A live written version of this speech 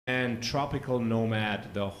and tropical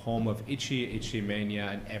nomad, the home of Itchy Mania,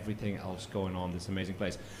 and everything else going on. This amazing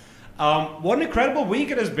place. What an incredible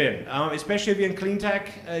week it has been, especially if you're in clean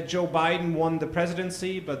tech. Joe Biden won the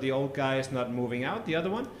presidency, but the old guy is not moving out, the other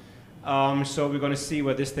one. So we're going to see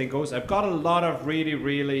where this thing goes. I've got a lot of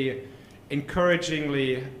really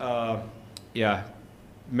encouragingly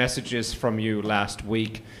messages from you last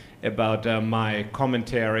week about my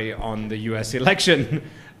commentary on the US election.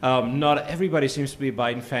 Not everybody seems to be a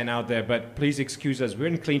Biden fan out there, but please excuse us. We're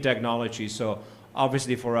in clean technology, so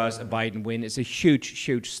obviously for us, a Biden win is a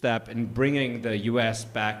huge step in bringing the US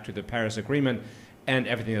back to the Paris Agreement and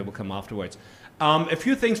everything that will come afterwards. A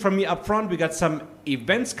few things from me up front. We got some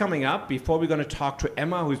events coming up before we're going to talk to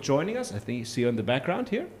Emma, who's joining us. I think you see her in the background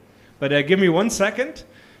here. But give me 1 second,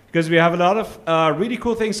 because we have a lot of really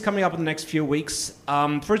cool things coming up in the next few weeks.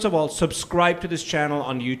 First of all, subscribe to this channel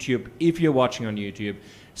on YouTube if you're watching on YouTube.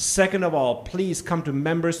 Second of all, please come to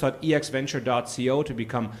members.exventure.co to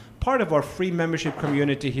become part of our free membership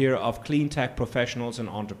community here of clean tech professionals and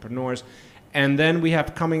entrepreneurs. And then we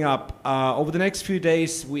have coming up over the next few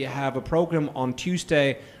days, we have a program on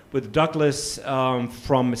Tuesday with Douglas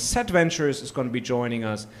from Set Ventures is going to be joining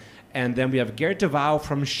us. And then we have Gert de Wouw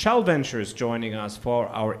from Shell Ventures joining us for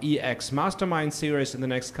our EX Mastermind series in the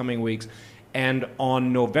next coming weeks. And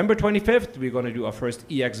on November 25th, we're going to do our first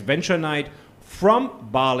EX Venture Night from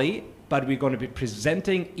Bali, but we're going to be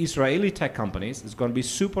presenting Israeli tech companies. It's going to be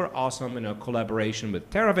super awesome in a collaboration with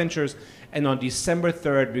Terra Ventures. And on December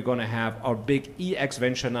 3rd, we're going to have our big EX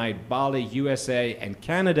Venture Night, Bali, USA, and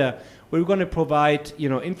Canada, where we're going to provide,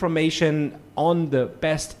 information on the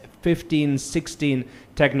best 15, 16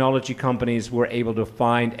 technology companies we're able to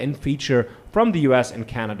find and feature from the US and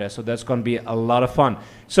Canada. So that's going to be a lot of fun.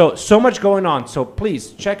 So much going on. So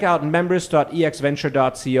please check out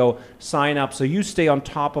members.exventure.co, sign up so you stay on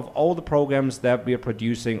top of all the programs that we're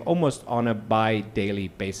producing almost on a bi-daily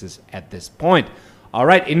basis at this point. All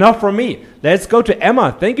right, enough from me. Let's go to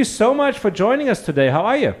Emma. Thank you so much for joining us today. How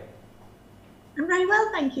are you? I'm very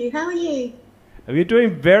well, thank you. How are you? You're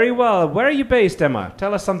doing very well. Where are you based, Emma?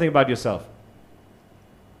 Tell us something about yourself.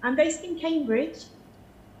 I'm based in Cambridge.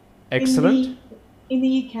 Excellent. In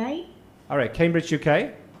the UK. All right, Cambridge,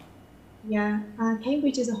 UK. Yeah,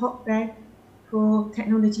 Cambridge is a hotbed for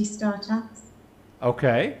technology startups.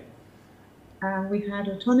 Okay. We've had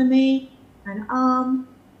autonomy and ARM.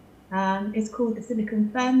 It's called the Silicon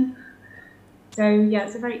Fen. So yeah,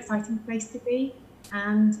 it's a very exciting place to be.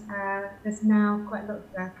 And there's now quite a lot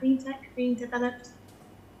of clean tech being developed.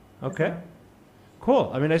 Okay.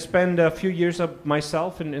 Cool. I mean, I spent a few years of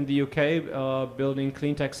myself in the UK building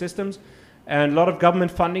clean tech systems, and a lot of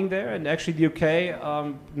government funding there. And actually the UK,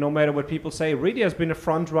 no matter what people say, really has been a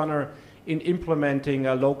front runner in implementing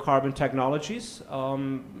low carbon technologies.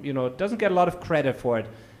 It doesn't get a lot of credit for it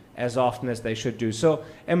as often as they should do. So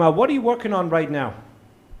Emma, what are you working on right now?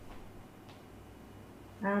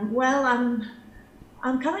 Well,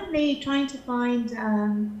 I'm currently trying to find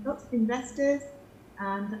lots of investors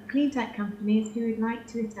and clean tech companies who would like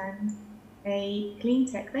to attend a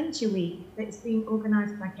clean tech venture week that's being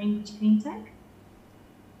organised by Cambridge Clean Tech.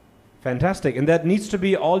 Fantastic. And that needs to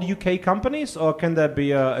be all UK companies, or can there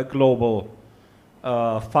be a global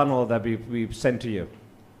funnel that we send to you?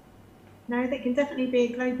 No, that can definitely be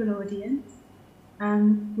a global audience.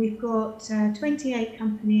 We've got 28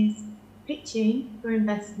 companies pitching for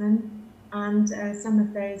investment, and some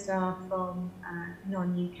of those are from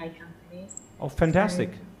non-UK companies. Oh,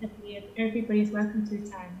 fantastic. So everybody is welcome to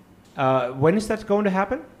attend. When is that going to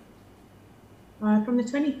happen? From the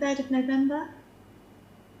 23rd of November.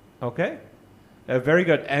 Okay. Very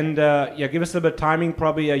good. And give us a little bit of timing,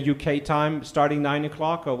 probably a UK time, starting 9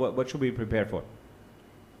 o'clock, or what should we prepare for?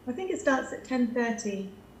 I think it starts at 10:30.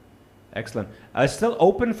 Excellent. Still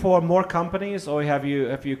open for more companies, or have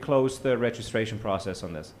you closed the registration process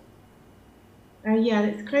on this? Yeah,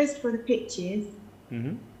 it's closed for the pitches.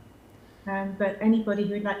 Mm-hmm. But anybody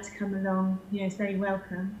who would like to come along, is very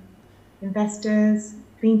welcome. Investors,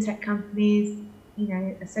 clean tech companies,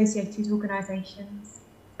 associated organisations.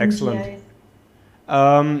 Excellent.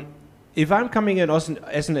 If I'm coming in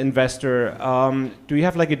as an investor, do you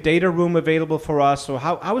have like a data room available for us? Or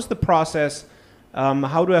how is the process?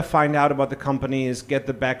 How do I find out about the companies, get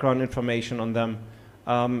the background information on them?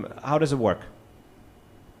 How does it work?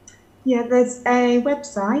 Yeah, there's a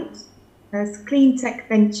website. There's Clean Tech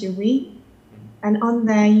Venture Week, and on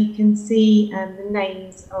there you can see the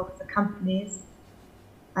names of the companies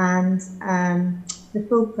and the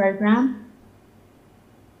full program.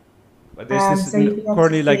 But there's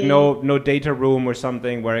currently like no data room or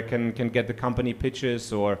something where I can get the company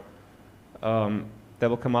pitches, or that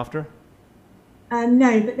will come after?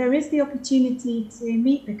 No, but there is the opportunity to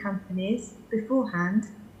meet the companies beforehand,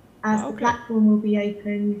 as the platform will be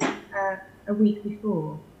opened a week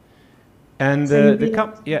before. And So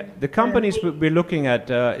the companies we're looking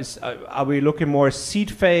at, are we looking more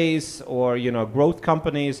seed phase or growth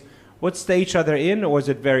companies? What stage are they in, or is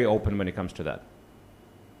it very open when it comes to that?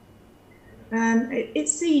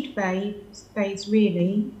 It's seed phase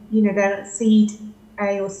really. They're at seed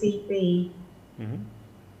A or seed B. Mm-hmm.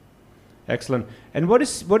 Excellent. And what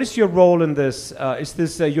is your role in this? Is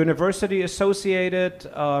this university associated?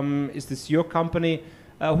 Is this your company?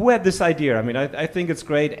 Who had this idea? I mean, I think it's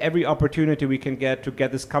great. Every opportunity we can get to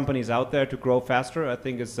get these companies out there to grow faster, I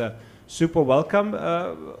think is super welcome.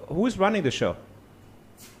 Who is running the show?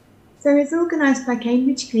 So it's organised by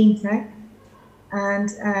Cambridge Cleantech,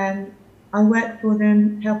 and I work for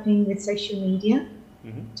them helping with social media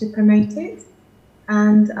to promote it.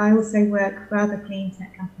 And I also work for other clean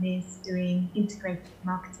tech companies doing integrated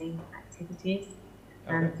marketing activities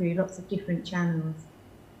through lots of different channels.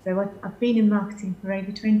 So I've been in marketing for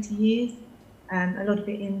over 20 years, a lot of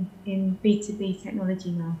it in B2B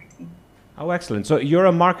technology marketing. Oh, excellent. So you're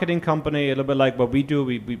a marketing company, a little bit like what we do.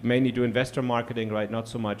 We mainly do investor marketing, right? Not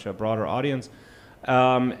so much a broader audience.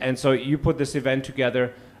 And so you put this event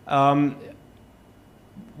together. What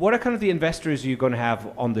are kind of the investors you're going to have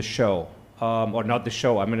on the show? Or not the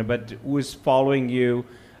show, I mean, but who is following you?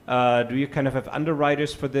 Do you kind of have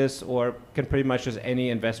underwriters for this, or can pretty much just any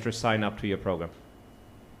investor sign up to your program?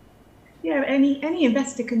 Yeah, any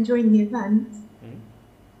investor can join the event.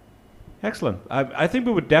 Excellent. I think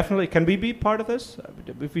we would definitely, can we be part of this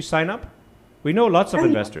if we sign up? We know lots of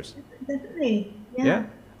investors. Definitely, yeah.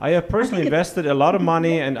 I have personally invested a lot of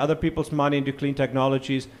money and other people's money into clean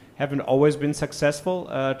technologies. Haven't always been successful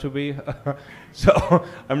to be. So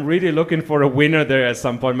I'm really looking for a winner there at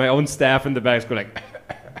some point. My own staff in the back is going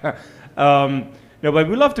like, no, but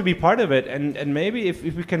we love to be part of it. And maybe if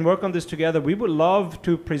we can work on this together, we would love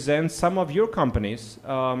to present some of your companies,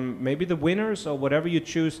 maybe the winners or whatever you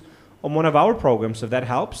choose on one of our programs, if that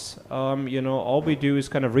helps. All we do is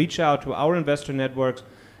kind of reach out to our investor networks.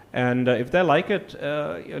 And if they like it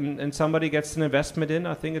and somebody gets an investment in,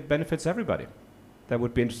 I think it benefits everybody. That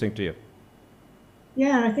would be interesting to you.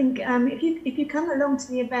 Yeah, I think if you come along to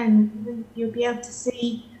the event, you'll be able to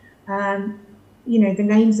see, the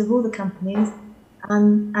names of all the companies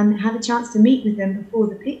and have a chance to meet with them before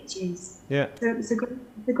the pitches. Yeah. So it's a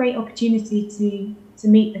great opportunity to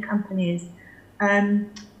meet the companies. They're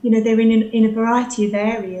in a variety of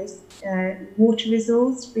areas, water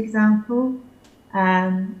resource, for example,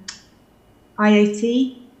 IoT,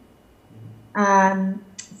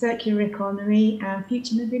 circular economy, and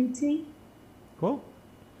future mobility. Cool.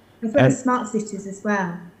 As well as smart cities as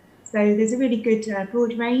well. So there's a really good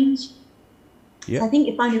broad range. Yeah. So I think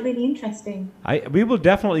you find it really interesting. We will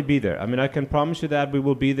definitely be there. I mean, I can promise you that we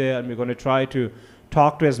will be there, and we're going to try to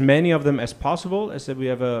talk to as many of them as possible. As I said, we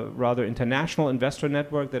have a rather international investor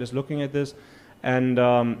network that is looking at this, and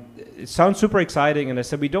it sounds super exciting. And I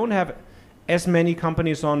said, we don't have as many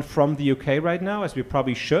companies on from the UK right now as we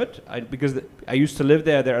probably should, because I used to live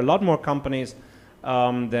there. There are a lot more companies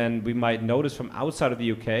than we might notice from outside of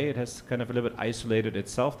the UK. It has kind of a little bit isolated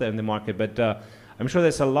itself there in the market, but I'm sure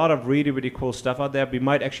there's a lot of really, really cool stuff out there. We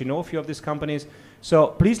might actually know a few of these companies. So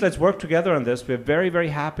please, let's work together on this. We're very, very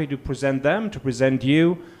happy to present them, to present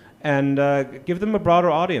you, and give them a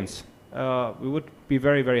broader audience. We would be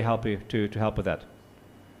very, very happy to help with that.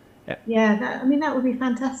 Yeah, that would be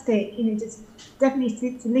fantastic. Just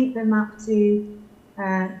definitely to link them up to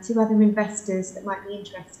other investors that might be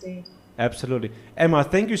interested. Absolutely. Emma,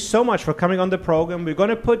 thank you so much for coming on the program. We're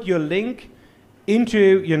going to put your link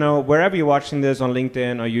into, wherever you're watching this, on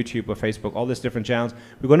LinkedIn or YouTube or Facebook, all these different channels.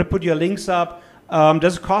 We're going to put your links up.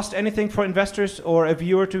 Does it cost anything for investors or a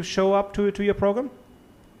viewer to show up to your program?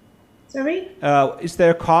 Sorry? Is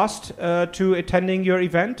there a cost to attending your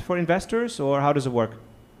event for investors, or how does it work?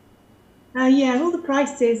 Yeah, all the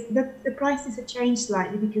prices, the prices have changed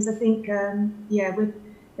slightly because I think,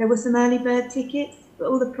 there were some early bird tickets, but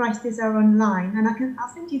all the prices are online, and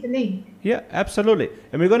I'll send you the link. Yeah, absolutely.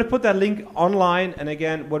 And we're going to put that link online. And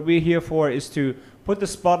again, what we're here for is to put the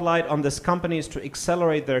spotlight on these companies to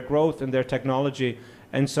accelerate their growth and their technology.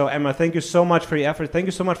 And so, Emma, thank you so much for your effort. Thank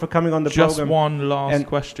you so much for coming on the program. Just one last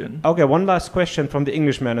question. Okay, one last question from the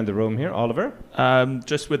Englishman in the room here, Oliver.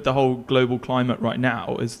 Just with the whole global climate right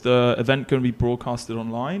now, is the event going to be broadcasted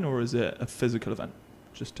online, or is it a physical event?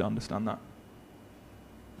 Just to understand that.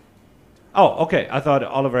 Oh, okay. I thought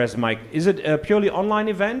Oliver has a mic. Is it a purely online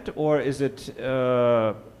event, or is it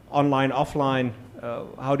online, offline?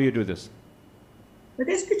 How do you do this? But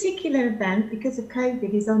this particular event, because of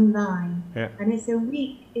COVID, is online, and it's a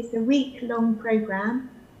week-long program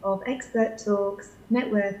of expert talks,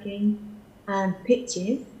 networking, and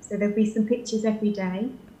pitches. So there'll be some pitches every day.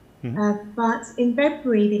 But in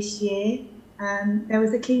February this year, there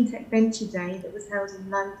was a Clean Tech Venture Day that was held in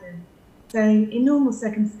London. So in normal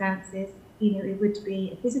circumstances, it would be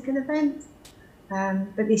a physical event,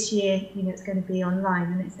 but this year, it's going to be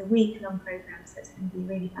online, and it's a week-long program, so it's going to be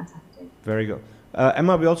really fantastic. Very good.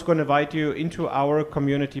 Emma, we're also going to invite you into our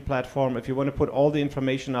community platform. If you want to put all the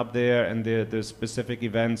information up there and the specific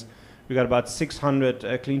events, we've got about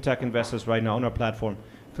 600 clean tech investors right now on our platform.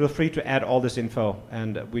 Feel free to add all this info,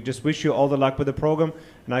 and we just wish you all the luck with the program,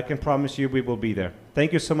 and I can promise you we will be there.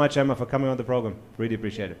 Thank you so much, Emma, for coming on the program. Really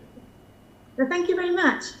appreciate it. Well, thank you very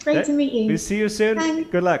much. Great to meet you. We'll see you soon. Thanks.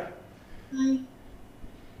 Good luck. Bye.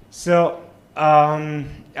 So,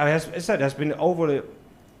 as I said, it has been overly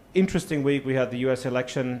interesting week. We had the US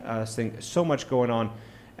election, so much going on.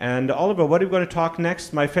 And Oliver, what are we going to talk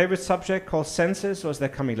next? My favorite subject called census, or is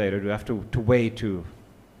that coming later? Do we have to wait to?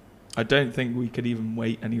 I don't think we could even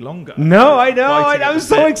wait any longer. No, I know. I'm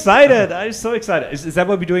so excited. I'm so excited. Is that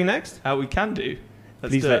what we're doing next? We can do.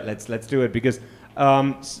 Please, let's do it, because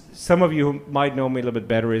some of you who might know me a little bit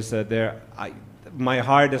better is that my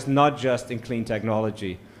heart is not just in clean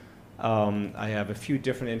technology. I have a few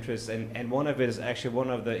different interests, and one of it is actually one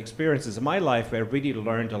of the experiences in my life where I really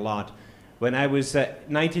learned a lot. When I was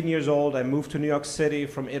 19 years old, I moved to New York City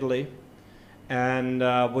from Italy, and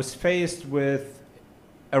was faced with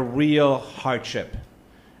a real hardship.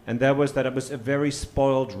 And that was that I was a very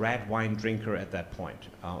spoiled red wine drinker at that point.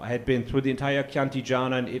 I had been through the entire Chianti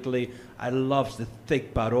Gianna in Italy. I loved the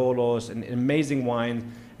thick Barolos and amazing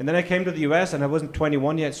wine. And then I came to the US, and I wasn't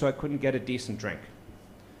 21 yet, so I couldn't get a decent drink.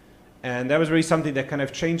 And that was really something that kind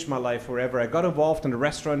of changed my life forever. I got involved in a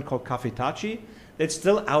restaurant called Caffettacci. It's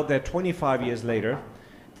still out there 25 years later.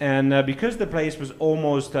 And because the place was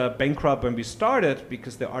almost bankrupt when we started,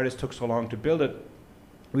 because the artist took so long to build it,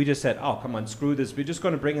 we just said, oh, come on, screw this. We're just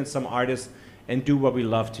going to bring in some artists and do what we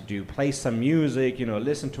love to do. Play some music,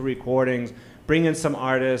 listen to recordings, bring in some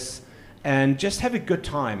artists, and just have a good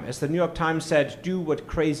time. As the New York Times said, do what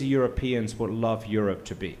crazy Europeans would love Europe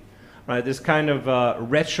to be. Right, this kind of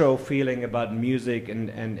retro feeling about music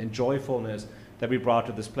and joyfulness that we brought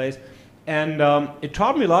to this place. And it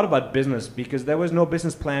taught me a lot about business, because there was no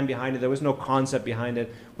business plan behind it. There was no concept behind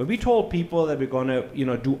it. When we told people that we're going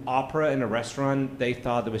to do opera in a restaurant, they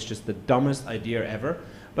thought it was just the dumbest idea ever.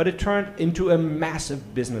 But it turned into a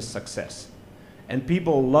massive business success. And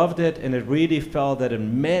people loved it, and it really felt that it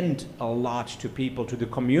meant a lot to people, to the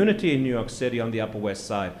community in New York City on the Upper West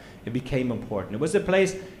Side. It became important. It was a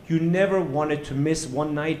place you never wanted to miss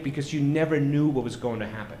one night, because you never knew what was going to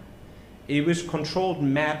happen. It was controlled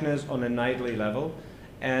madness on a nightly level.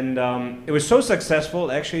 And it was so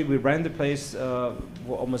successful. Actually, we ran the place for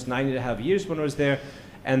almost 9.5 years when I was there.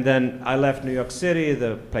 And then I left New York City.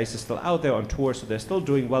 The place is still out there on tour, so they're still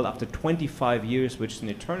doing well after 25 years, which is an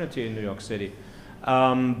eternity in New York City.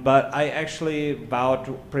 But I actually vowed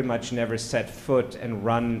to pretty much never set foot and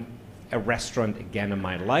run a restaurant again in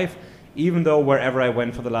my life. Even though wherever I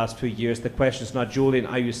went for the last few years, the question is not, Julien,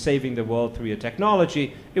 are you saving the world through your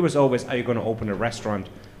technology? It was always, are you going to open a restaurant?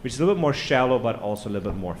 Which is a little bit more shallow, but also a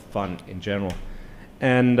little bit more fun in general.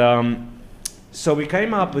 And so we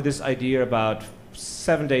came up with this idea about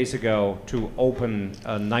 7 days ago to open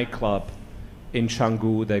a nightclub in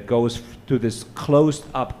Canggu that goes to this closed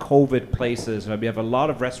up COVID places. We have a lot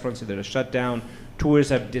of restaurants that are shut down, tours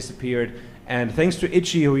have disappeared. And thanks to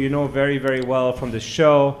Itchy, who you know very, very well from the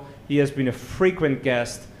show, he has been a frequent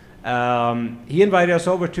guest. He invited us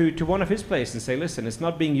over to one of his places and say, listen, it's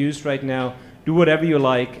not being used right now. Do whatever you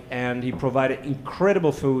like. And he provided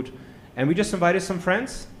incredible food. And we just invited some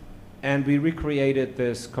friends. And we recreated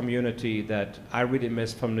this community that I really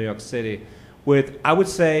miss from New York City with, I would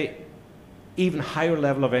say, even higher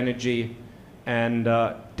level of energy and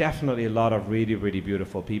definitely a lot of really, really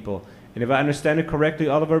beautiful people. And if I understand it correctly,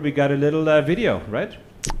 Oliver, we got a little video, right?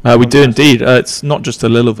 We do indeed. It's not just a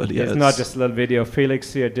little video. It's not just a little video.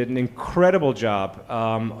 Felix here did an incredible job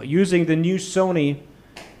using the new Sony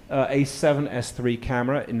A7S III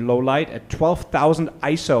camera in low light at 12,000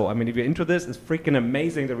 ISO. I mean, if you're into this, it's freaking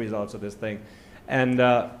amazing, the results of this thing. And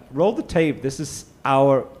roll the tape. This is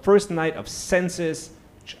our first night of Senses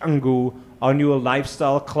Canggu, our new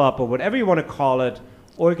lifestyle club, or whatever you want to call it.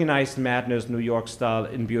 Organized madness, New York style,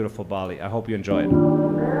 in beautiful Bali. I hope you enjoy it.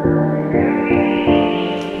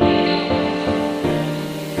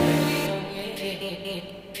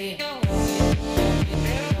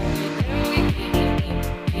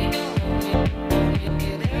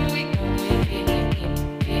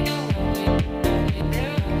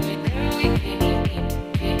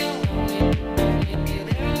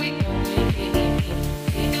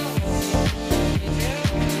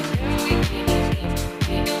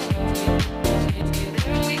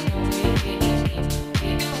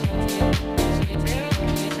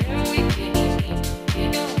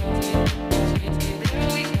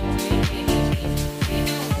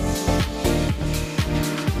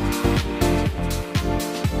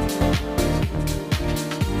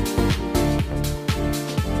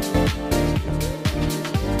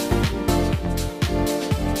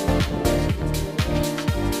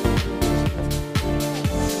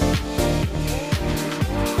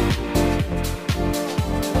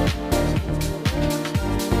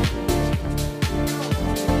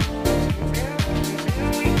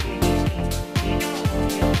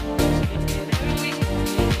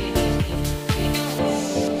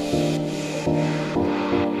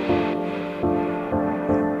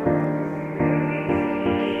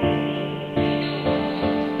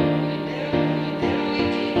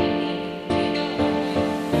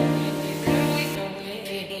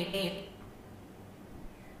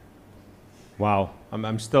 Wow,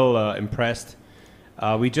 I'm still impressed.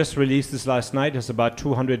 We just released this last night. It's about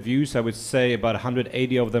 200 views. I would say about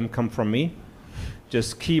 180 of them come from me.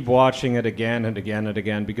 Just keep watching it again and again and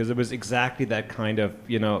again, because it was exactly that kind of,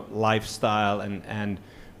 you know, lifestyle and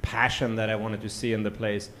passion that I wanted to see in the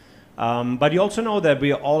place. But you also know that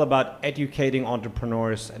we are all about educating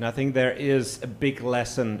entrepreneurs, and I think there is a big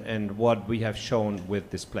lesson in what we have shown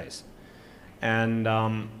with this place. And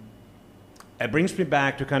it brings me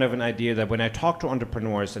back to kind of an idea that when I talk to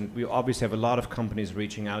entrepreneurs, and we obviously have a lot of companies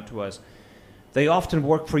reaching out to us, they often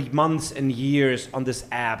work for months and years on these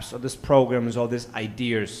apps or these programs or these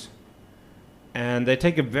ideas. And they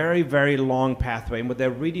take a very, very long pathway, and what they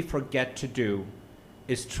really forget to do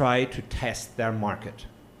is try to test their market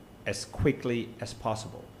as quickly as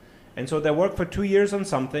possible. And so they work for 2 years on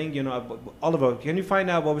something. You know, Oliver, can you find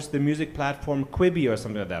out what was the music platform Quibi or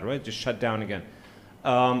something like that, right? Just shut down again.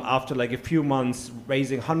 After like a few months,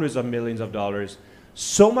 raising hundreds of millions of dollars.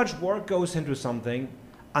 So much work goes into something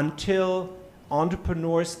until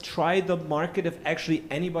entrepreneurs try the market if actually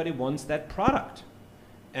anybody wants that product.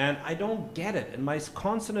 And I don't get it. And my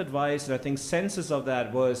constant advice, and I think senses of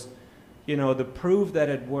that was, you know, the proof that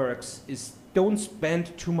it works is don't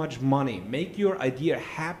spend too much money. Make your idea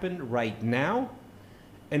happen right now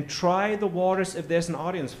and try the waters if there's an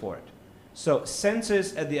audience for it. So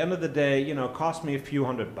Senses, at the end of the day, you know, cost me a few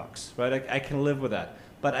 $100, right? I can live with that.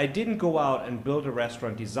 But I didn't go out and build a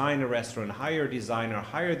restaurant, design a restaurant, hire a designer,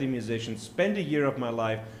 hire the musicians, spend a year of my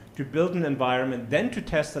life to build an environment, then to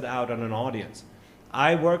test it out on an audience.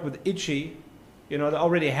 I work with Itchy, you know, that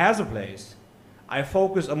already has a place. I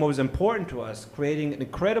focus on what was important to us, creating an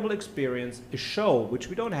incredible experience, a show, which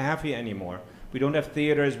we don't have here anymore. We don't have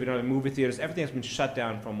theaters, we don't have movie theaters, everything has been shut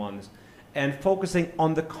down for months. And focusing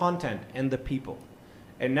on the content and the people.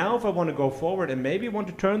 And now if I want to go forward and maybe want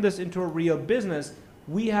to turn this into a real business,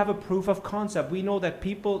 we have a proof of concept. We know that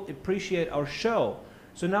people appreciate our show.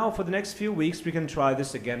 So now for the next few weeks, we can try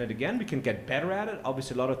this again and again. We can get better at it.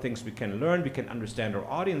 Obviously, a lot of things we can learn. We can understand our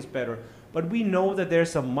audience better. But we know that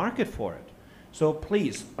there's a market for it. So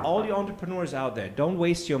please, all the entrepreneurs out there, don't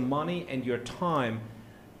waste your money and your time.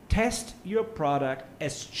 Test your product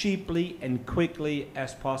as cheaply and quickly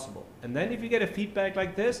as possible. And then if you get a feedback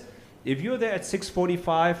like this, if you're there at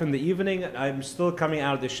 6:45 in the evening, and I'm still coming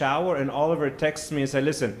out of the shower, and Oliver texts me and says,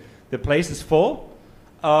 listen, the place is full,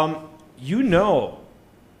 you know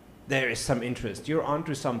there is some interest. You're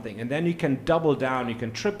onto something. And then you can double down, you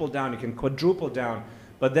can triple down, you can quadruple down.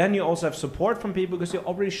 But then you also have support from people because you've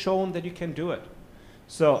already shown that you can do it.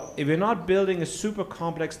 So if you're not building a super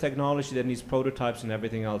complex technology that needs prototypes and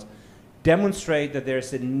everything else, demonstrate that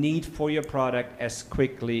there's a need for your product as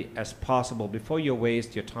quickly as possible before you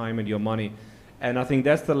waste your time and your money. And I think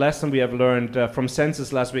that's the lesson we have learned from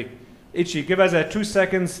Census last week. Itchy, give us 2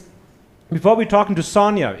 seconds. Before we're talking to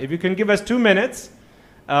Sonia, if you can give us 2 minutes,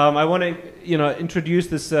 I want to introduce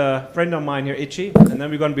this friend of mine here, Itchy, and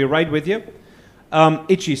then we're going to be right with you.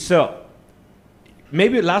 Itchy, so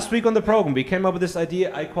maybe last week on the program we came up with this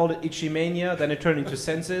idea. I called it Itchy Mania, then it turned into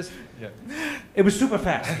Senses. Yeah. It was super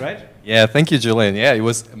fast, right? Yeah, thank you, Julien. Yeah, it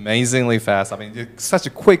was amazingly fast. I mean, such a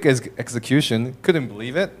quick execution. Couldn't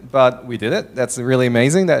believe it, but we did it. That's really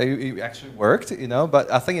amazing that it actually worked, you know. But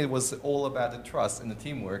I think it was all about the trust and the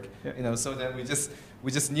teamwork, yeah. You know. So that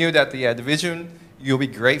we just knew that the vision, you'll be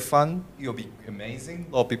great fun, you'll be amazing,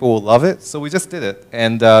 a lot of people will love it. So we just did it.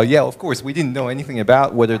 And yeah, of course, we didn't know anything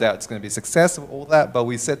about whether that's going to be a success or all that, but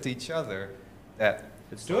we said to each other that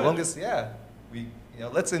let's do it. Yeah,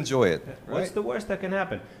 let's enjoy it. Right? What's the worst that can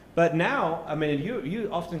happen? But now, I mean, you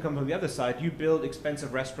often come from the other side. You build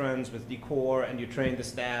expensive restaurants with decor, and you train the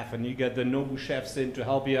staff, and you get the Nobu chefs in to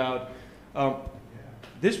help you out.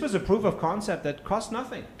 This was a proof of concept that cost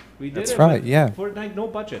nothing. We did That's it right, yeah. For like no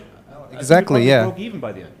budget. Exactly, yeah. Broke even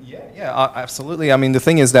by the end. Yeah, absolutely. I mean, the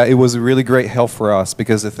thing is that it was a really great help for us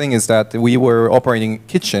because the thing is that we were operating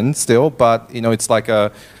kitchen still, but it's like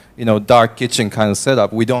a dark kitchen kind of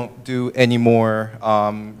setup. We don't do any more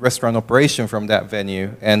restaurant operation from that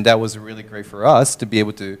venue, and that was really great for us to be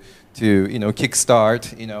able to kickstart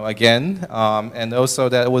again, and also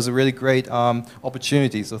that was a really great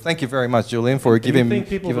opportunity. So thank you very much, Julien, for giving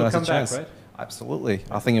us a chance. Back, right? Absolutely.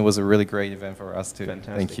 I think it was a really great event for us too.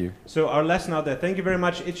 Fantastic. Thank you. So our lesson out there, thank you very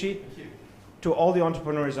much, Itchy. To all the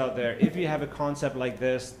entrepreneurs out there, if you have a concept like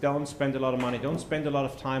this, don't spend a lot of money, don't spend a lot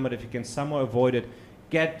of time, but if you can somehow avoid it,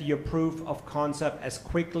 get your proof of concept as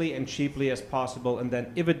quickly and cheaply as possible, and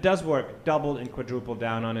then if it does work, double and quadruple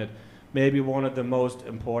down on it. Maybe one of the most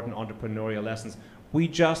important entrepreneurial lessons. We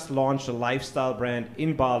just launched a lifestyle brand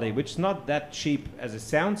in Bali, which is not that cheap as it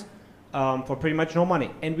sounds, for pretty much no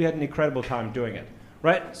money, and we had an incredible time doing it.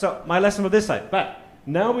 Right, so my lesson for this side. But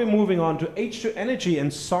now we're moving on to H2 Energy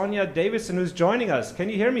and Sonia Davidson, who's joining us. Can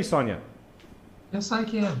you hear me, Sonia? Yes, I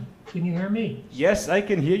can. Can you hear me? Yes, I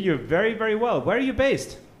can hear you very, very well. Where are you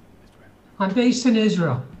based? I'm based in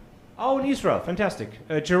Israel. Oh, in Israel. Fantastic.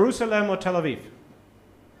 Jerusalem or Tel Aviv?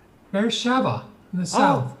 Beersheba, in the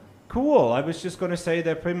south. Cool. I was just going to say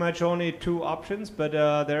there are pretty much only two options, but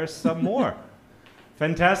there's some more.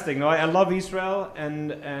 Fantastic. No, I love Israel,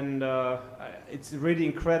 and it's really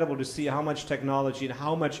incredible to see how much technology and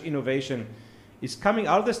how much innovation is coming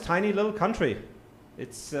out of this tiny little country.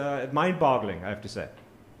 It's mind-boggling, I have to say.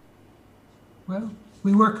 Well,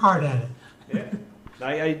 we work hard at it. Yeah.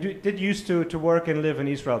 I did used to work and live in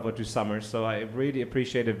Israel for 2 summers, so I really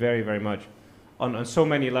appreciate it very, very much on so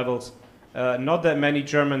many levels. Not that many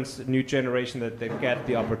Germans, new generation, that get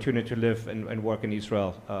the opportunity to live and work in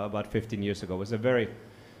Israel about 15 years ago. It was a very,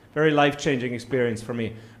 very life-changing experience for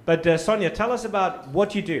me. But Sonia, tell us about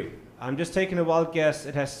what you do. I'm just taking a wild guess.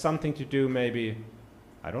 It has something to do maybe,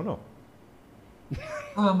 I don't know.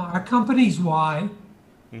 Our company's why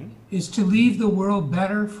is to leave the world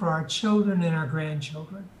better for our children and our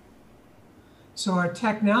grandchildren. So our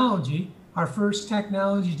technology, our first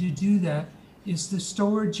technology to do that, is the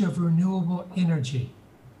storage of renewable energy.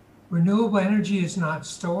 Renewable energy is not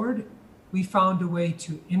stored. We found a way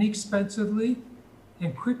to inexpensively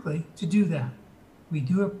and quickly to do that. We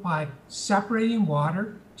do it by separating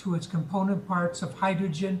water to its component parts of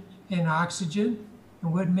hydrogen and oxygen.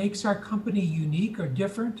 And what makes our company unique or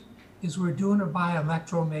different is we're doing it by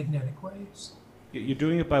electromagnetic waves. You're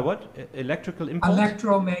doing it by what? Electrical impulse?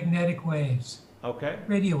 Electromagnetic waves. Okay.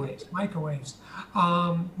 Radio waves, microwaves.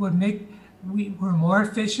 We're more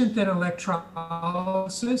efficient than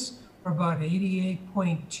electrolysis. We're about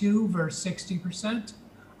 88.2 versus 60%.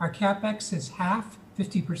 Our CapEx is half,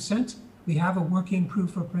 50%. We have a working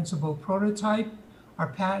proof of principle prototype. Our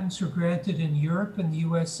patents were granted in Europe and the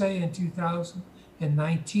USA in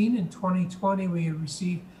 2019. In 2020, we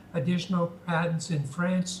received additional patents in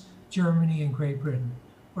France, Germany, and Great Britain.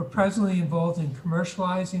 We're presently involved in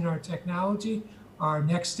commercializing our technology. Our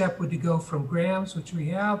next step would be to go from grams, which we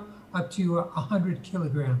have, up to 100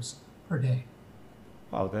 kilograms per day.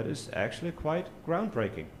 Wow, that is actually quite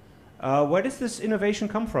groundbreaking. Where does this innovation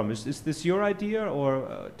come from? Is this your idea,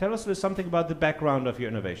 or tell us something about the background of your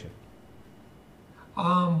innovation?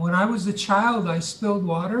 When I was a child, I spilled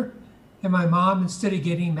water, and my mom, instead of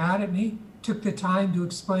getting mad at me, took the time to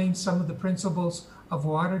explain some of the principles of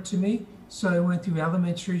water to me. So I went through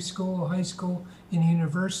elementary school, high school, and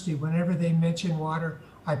university. Whenever they mentioned water,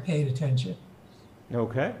 I paid attention.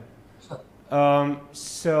 Okay.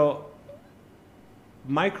 So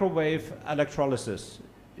microwave electrolysis,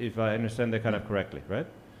 if I understand that kind of correctly, right?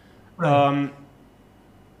 Right.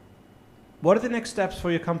 What are the next steps for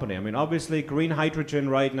your company? I mean, obviously, green hydrogen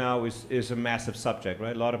right now is a massive subject,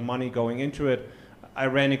 right? A lot of money going into it. I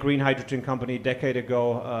ran a green hydrogen company a decade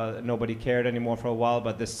ago. Nobody cared anymore for a while,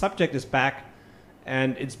 but the subject is back,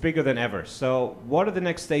 and it's bigger than ever. So what are the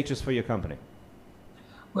next stages for your company?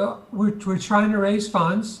 Well, we're trying to raise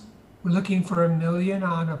funds. We're looking for $1 million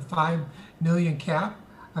on a $5 million cap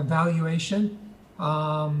evaluation.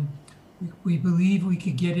 We believe we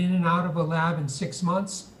could get in and out of a lab in 6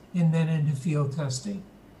 months and then into field testing.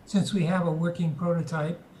 Since we have a working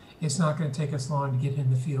prototype, it's not going to take us long to get in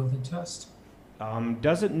the field and test.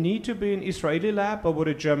 Does it need to be an Israeli lab, or would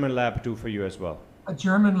a German lab do for you as well? A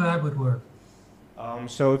German lab would work.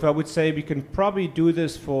 So if I would say we can probably do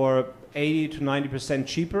this for 80 to 90%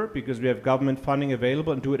 cheaper because we have government funding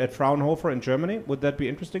available, and do it at Fraunhofer in Germany, would that be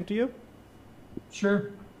interesting to you?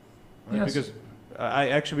 Sure. Right, Yes. because I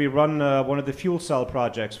actually run one of the fuel cell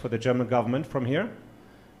projects for the German government from here.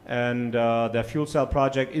 And the fuel cell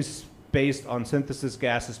project is based on synthesis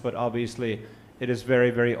gases, but obviously it is very,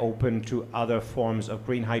 very open to other forms of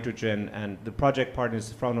green hydrogen. And the project partner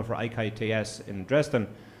is Fraunhofer IKTS in Dresden.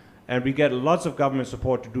 And we get lots of government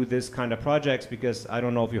support to do this kind of projects, because I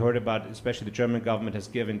don't know if you heard about it, especially the German government has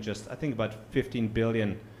given just, I think, about 15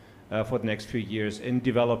 billion for the next few years in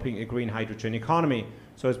developing a green hydrogen economy.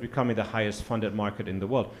 So it's becoming the highest funded market in the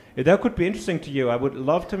world. If that could be interesting to you, I would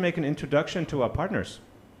love to make an introduction to our partners.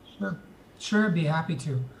 Sure, I'd be happy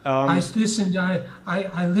to. I listened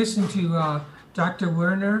to Dr.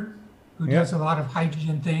 Byrne, who does a lot of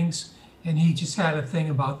hydrogen things, and he just had a thing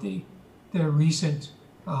about the recent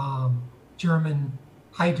German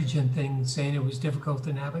hydrogen thing, saying it was difficult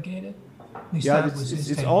to navigate it. At least that was his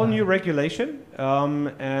it's take all on new it. regulation,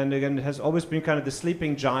 and again, it has always been kind of the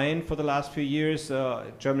sleeping giant for the last few years.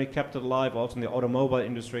 Germany kept it alive, also in the automobile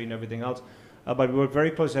industry and everything else. But we work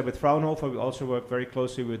very closely with Fraunhofer. We also work very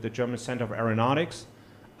closely with the German Center of Aeronautics.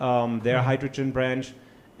 their hydrogen branch,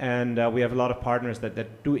 and we have a lot of partners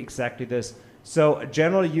that do exactly this. So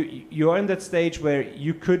generally, you're in that stage where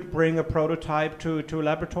you could bring a prototype to a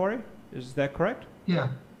laboratory. Is that correct? Yeah,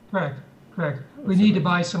 correct. We need to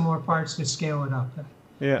buy some more parts to scale it up.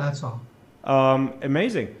 Yeah, that's all.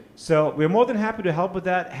 Amazing. So we're more than happy to help with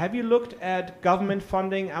that. Have you looked at government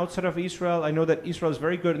funding outside of Israel? I know that Israel is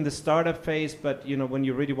very good in the startup phase, but when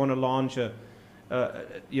you really want to launch an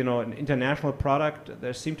international product,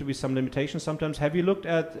 there seem to be some limitations sometimes. Have you looked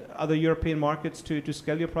at other European markets to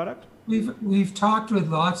scale your product? We've talked with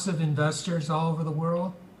lots of investors all over the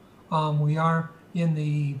world. We're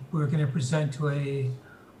going to present to a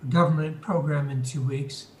government program in 2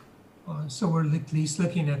 weeks. So we're at least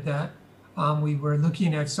looking at that. We were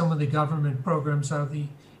looking at some of the government programs of the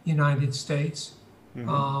United States,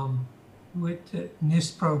 with the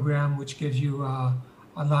NIST program, which gives you a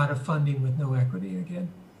lot of funding with no equity again.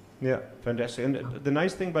 Yeah, fantastic. And the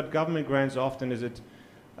nice thing about government grants often is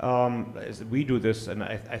we do this, and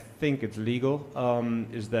I think it's legal,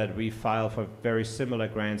 is that we file for very similar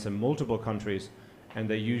grants in multiple countries, and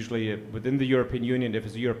they usually, within the European Union, if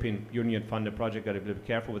it's a European Union funded project, got to be a little bit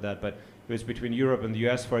careful with that, but if it's between Europe and the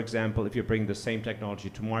US, for example, if you bring the same technology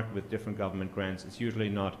to market with different government grants, it's usually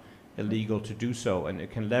not illegal to do so, and it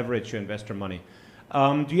can leverage your investor money.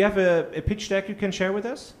 Do you have a pitch deck you can share with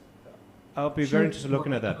us? I'll be very interested in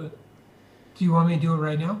looking at that. Do you want me to do it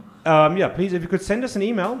right now? Yeah, please, if you could send us an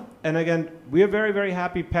email. And again, we are very, very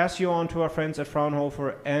happy. Pass you on to our friends at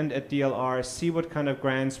Fraunhofer and at DLR. See what kind of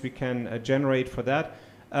grants we can generate for that.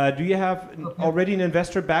 Do you have already an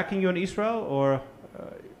investor backing you in Israel, or?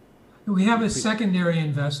 We have a secondary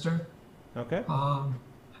investor. Okay.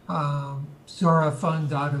 Zora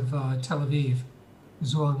Fund out of Tel Aviv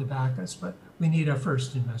is willing to back us, but we need a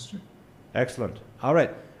first investor. Excellent. All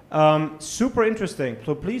right. Super interesting.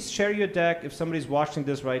 So please share your deck if somebody's watching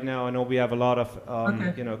this right now. I know we have a lot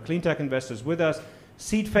of clean tech investors with us.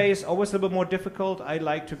 Seed phase, always a little bit more difficult. I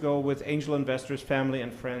like to go with angel investors, family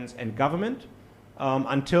and friends, and government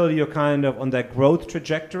until you're kind of on that growth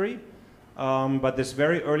trajectory. But this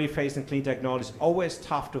very early phase in clean technology is always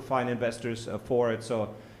tough to find investors for it.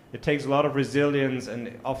 So it takes a lot of resilience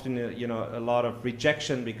and often a lot of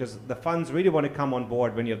rejection, because the funds really want to come on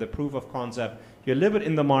board when you have the proof of concept. You live it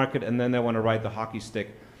in the market, and then they want to ride the hockey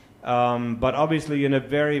stick. But obviously, you're in a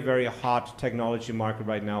very, very hot technology market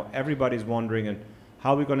right now. Everybody's wondering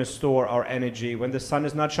how we're going to store our energy when the sun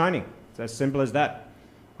is not shining. It's as simple as that.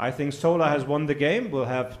 I think solar has won the game. We'll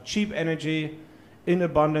have cheap energy in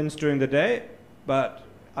abundance during the day, but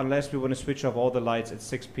unless we want to switch off all the lights at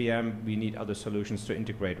 6 p.m., we need other solutions to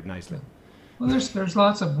integrate nicely. Well, there's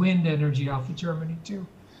lots of wind energy off of Germany too.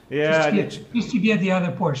 Yeah, just to get the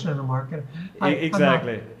other portion of the market.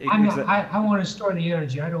 Exactly. I want to store the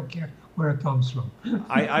energy. I don't care where it comes from.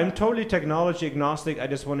 I'm totally technology agnostic. I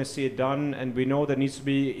just want to see it done, and we know that it needs to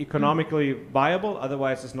be economically viable.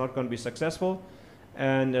 Otherwise, it's not going to be successful.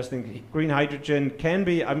 And I think green hydrogen can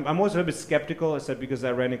be. I'm always a little bit skeptical. I said, because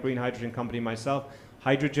I ran a green hydrogen company myself.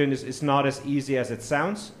 Hydrogen is not as easy as it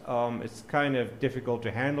sounds. It's kind of difficult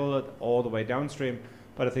to handle it all the way downstream.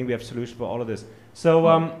 But I think we have solutions for all of this. So,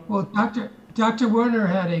 well, Dr. Werner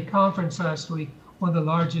had a conference last week, one of the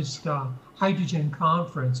largest hydrogen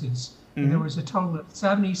conferences, and there was a total of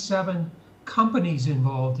 77 companies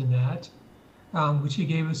involved in that, which he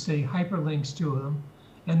gave us the hyperlinks to them,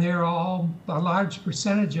 and they're all, a large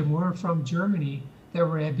percentage of them were from Germany that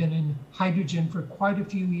had been in hydrogen for quite a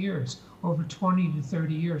few years, over 20 to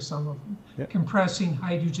 30 years, some of them, compressing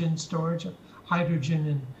hydrogen, storage of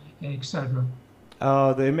hydrogen, and et cetera.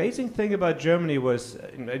 The amazing thing about Germany was,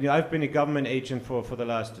 I've been a government agent for the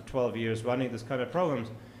last 12 years running this kind of programs,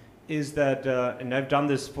 is that, and I've done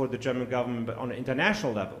this for the German government, but on an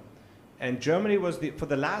international level. And Germany was, for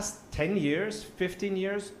the last 10 years, 15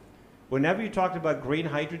 years, whenever you talked about green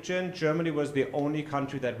hydrogen, Germany was the only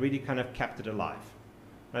country that really kind of kept it alive.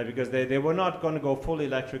 Right? Because they were not going to go fully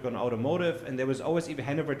electric on automotive, and there was always, even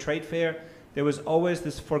Hanover Trade Fair, there was always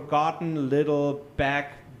this forgotten little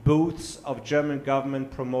back booths of German government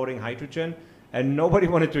promoting hydrogen, and nobody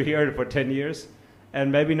wanted to hear it for 10 years.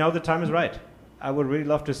 And maybe now the time is right. I would really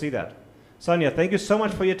love to see that. Sonia, thank you so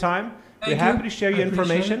much for your time. We're happy to share your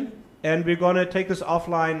information, and we're going to take this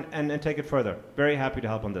offline and take it further. Very happy to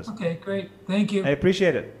help on this. Okay, great. Thank you. I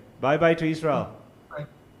appreciate it. Bye-bye to Israel. Bye.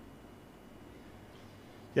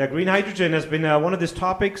 Yeah, green hydrogen has been one of these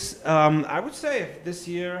topics. I would say this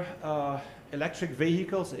year, electric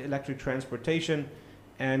vehicles, electric transportation,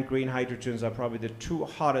 and green hydrogens are probably the two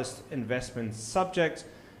hottest investment subjects,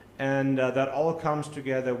 and that all comes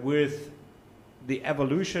together with the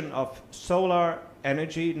evolution of solar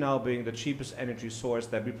energy now being the cheapest energy source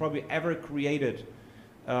that we probably ever created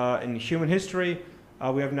in human history.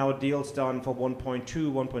 We have now deals done for 1.2,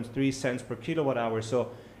 1.3 cents per kilowatt hour. So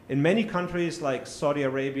in many countries like Saudi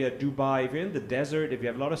Arabia, Dubai, if you're in the desert, if you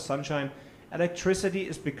have a lot of sunshine, electricity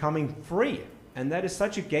is becoming free. And that is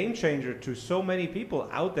such a game changer to so many people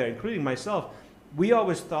out there, including myself. We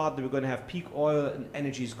always thought that we're going to have peak oil and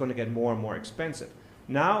energy is going to get more and more expensive.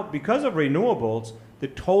 Now, because of renewables, the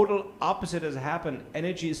total opposite has happened.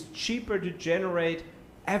 Energy is cheaper to generate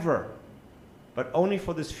ever, but only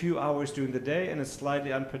for this few hours during the day, and it's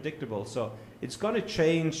slightly unpredictable. So it's going to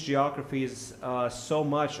change geographies so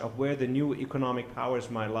much of where the new economic powers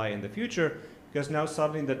might lie in the future, because now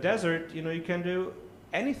suddenly in the desert, you know, you can do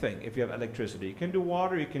anything if you have electricity. You can do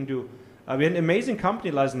water, you can do... we had an amazing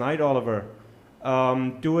company last night, Oliver,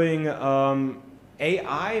 doing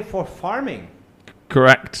AI for farming.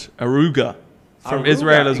 Correct. Aruga from Aruga,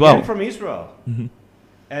 Israel as well. Again from Israel. Mm-hmm.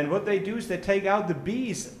 And what they do is they take out the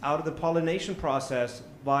bees out of the pollination process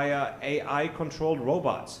via AI-controlled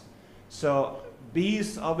robots. So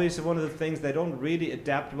bees, obviously one of the things, they don't really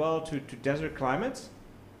adapt well to desert climates.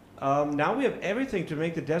 Now we have everything to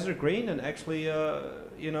make the desert green and actually,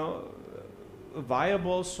 you know, a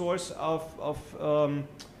viable source of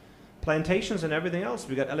plantations and everything else.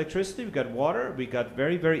 We got electricity, we got water, we got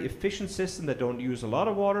very, very efficient systems that don't use a lot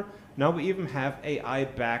of water. Now we even have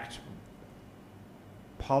AI-backed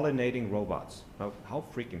pollinating robots. How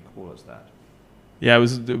freaking cool is that? Yeah, it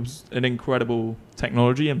was an incredible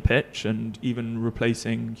technology and pitch, and even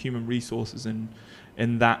replacing human resources in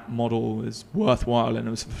that model is worthwhile. And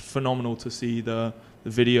it was phenomenal to see the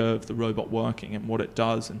video of the robot working and what it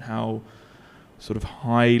does and how sort of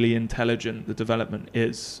highly intelligent the development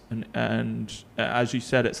is. And as you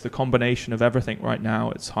said, it's the combination of everything right now.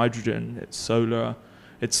 It's hydrogen, it's solar,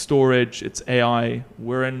 it's storage, it's AI.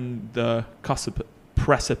 We're in the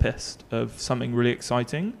precipice of something really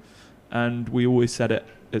exciting. And we always said it,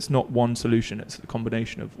 it's not one solution, it's the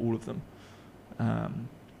combination of all of them.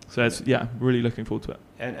 So it's, yeah, really looking forward to it.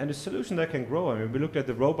 And a solution that can grow. I mean, we looked at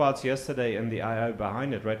the robots yesterday and the AI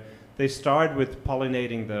behind it, right? They start with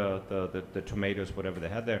pollinating the tomatoes, whatever they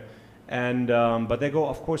had there. And, but they go,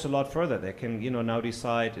 of course, a lot further. They can, you know, now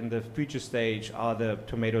decide in the future stage, are the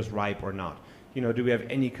tomatoes ripe or not? You know, do we have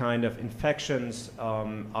any kind of infections?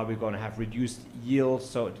 Are we going to have reduced yields?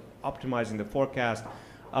 So optimizing the forecast.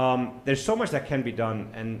 There's so much that can be done,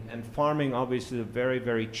 and farming obviously is a very,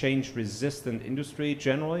 very change-resistant industry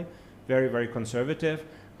generally, very, very conservative.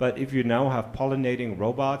 But if you now have pollinating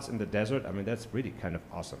robots in the desert, I mean, that's really kind of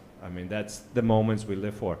awesome. I mean, that's the moments we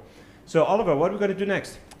live for. So Oliver, what are we going to do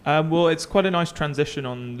next? Well, it's quite a nice transition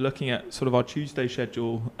on looking at sort of our Tuesday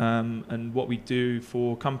schedule and what we do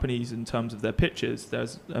for companies in terms of their pitches.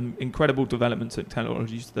 There's incredible developments and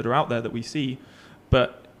technologies that are out there that we see,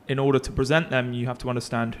 but in order to present them, you have to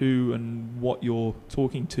understand who and what you're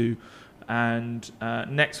talking to. And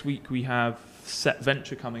next week we have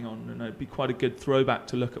exventure coming on, and it'd be quite a good throwback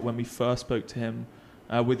to look at when we first spoke to him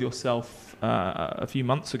with yourself a few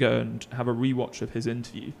months ago, and have a rewatch of his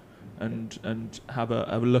interview and have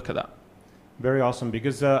a look at that. Very awesome,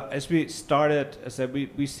 because as we started, as I said,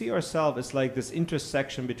 we see ourselves as like this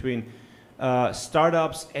intersection between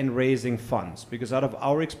startups and raising funds, because out of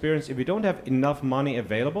our experience, if you don't have enough money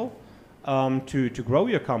available to grow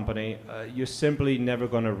your company, you're simply never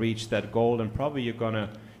going to reach that goal, and probably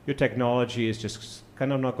your technology is just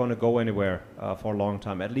kind of not going to go anywhere for a long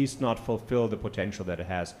time, at least not fulfill the potential that it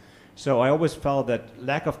has. So I always felt that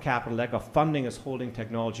lack of capital, lack of funding is holding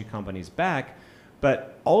technology companies back,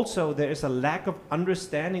 but also there is a lack of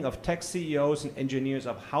understanding of tech CEOs and engineers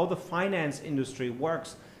of how the finance industry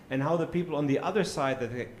works, and how the people on the other side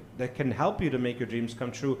that can help you to make your dreams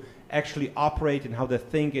come true actually operate, and how they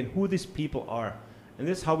think, and who these people are. And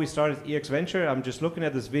this is how we started exventure. I'm just looking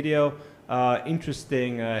at this video.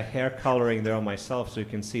 Interesting hair coloring there on myself, so you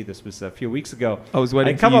can see this was a few weeks ago. I was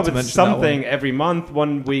waiting for you to mention that. I come up with something every month.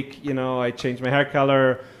 One week, you know, I change my hair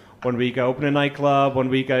color. One week I open a nightclub. One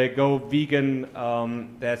week I go vegan.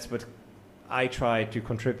 That's what I try to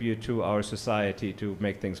contribute to our society to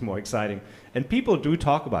make things more exciting. And people do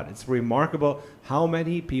talk about it. It's remarkable how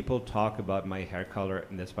many people talk about my hair color,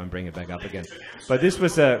 and that's why I'm bringing it back up again. But this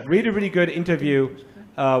was a really, really good interview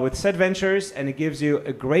with exventures, and it gives you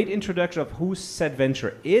a great introduction of who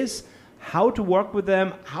exventure is, how to work with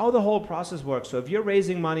them, how the whole process works. So if you're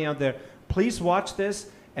raising money out there, please watch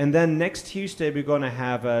this. And then next Tuesday, we're going to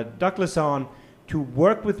have Douglas on to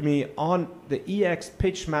work with me on the EX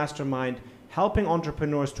Pitch Mastermind, helping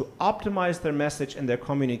entrepreneurs to optimize their message and their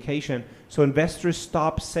communication so investors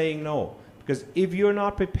stop saying no. Because if you're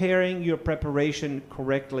not preparing your preparation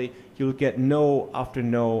correctly, you'll get no after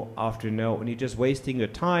no after no, and you're just wasting your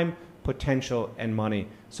time, potential, and money.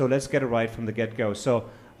 So let's get it right from the get-go. So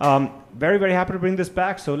very, very happy to bring this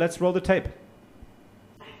back. So let's roll the tape.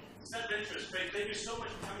 exventure, great. Thank you so much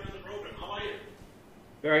for coming on the program. How are you?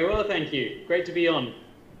 Very well, thank you. Great to be on. And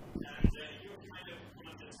you're kind of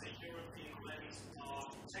one of the European blends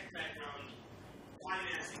of tech background,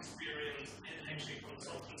 finance experience, and actually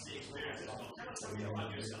consultancy experience as well. Tell us something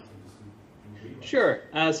about yourself. Sure.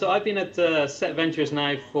 So I've been at Set Ventures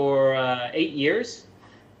now for 8 years.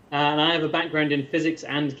 And I have a background in physics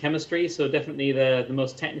and chemistry, so definitely the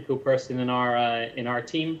most technical person in our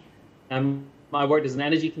team. I worked as an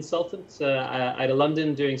energy consultant out of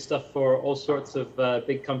London, doing stuff for all sorts of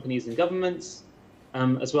big companies and governments,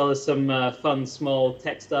 as well as some fun, small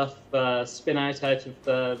tech stuff, spin out of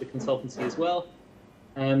the consultancy as well.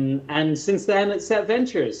 And since then at Set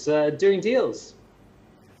Ventures, doing deals.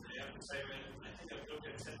 I have to say, I think I've looked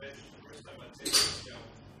at Set Ventures the first time about 10 years ago,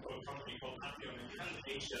 for a company called Appium, and you haven't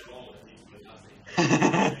aged at all, at least from the last 8 years.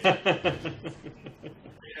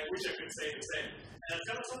 I wish I could say the same.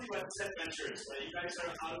 Tell us something about Set Ventures. You guys are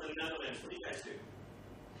out of the Netherlands. What do you guys do?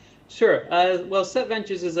 Sure. Well, Set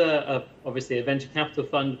Ventures is obviously a venture capital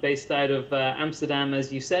fund based out of Amsterdam,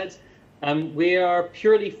 as you said. We are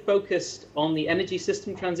purely focused on the energy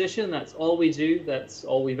system transition. That's all we do. That's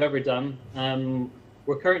all we've ever done.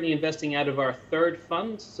 We're currently investing out of our third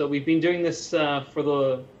fund. So we've been doing this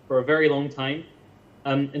for a very long time.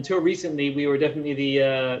 Until recently, we were definitely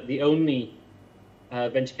the only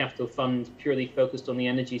venture capital fund purely focused on the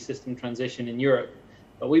energy system transition in Europe.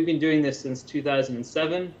 But we've been doing this since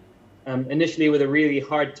 2007, initially with a really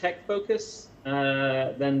hard tech focus.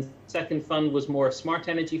 Then second fund was more smart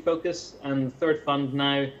energy focus, and the third fund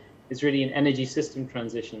now is really an energy system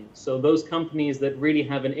transition. So those companies that really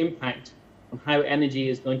have an impact on how energy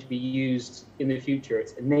is going to be used in the future.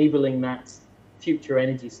 It's enabling that future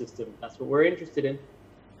energy system. That's what we're interested in.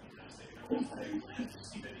 It's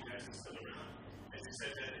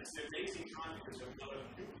an amazing time because there are a lot of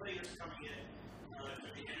new players coming in to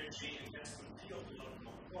the energy investment field, a lot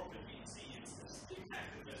more corporate VCs,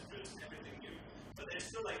 impact investors, everything new. But there's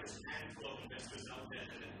still like this handful of investors out there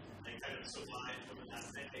that they kind of survived for the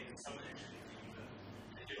last decade, and some actually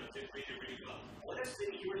did really, really well. What has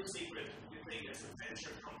been your secret, you think, as a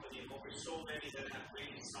venture company over so many that have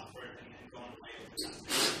really suffered and gone away over the last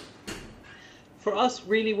decade? For us,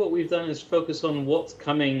 really what we've done is focus on what's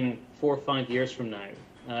coming 4 or 5 years from now.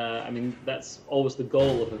 I mean, that's always the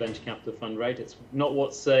goal of a venture capital fund, right? It's not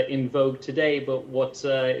what's in vogue today, but what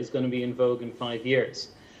is going to be in vogue in 5 years.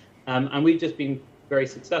 And we've just been very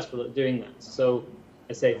successful at doing that. So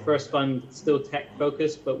I say first fund, still tech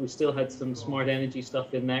focused, but we still had some smart energy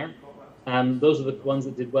stuff in there. Those are the ones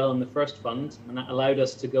that did well in the first fund, and that allowed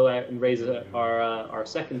us to go out and raise our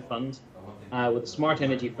second fund with a smart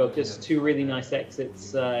energy focus. 2 really nice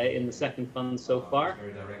exits in the second fund so far,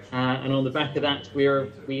 and on the back of that, we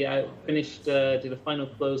finished did a final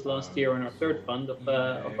close last year on our third fund of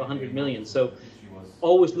 100 million. So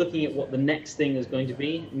always looking at what the next thing is going to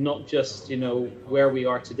be, not just where we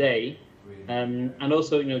are today, and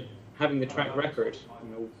also having the track record.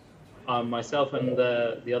 Myself and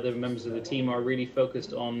the other members of the team are really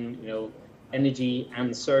focused on energy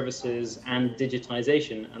and services and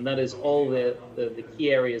digitization, and that is all the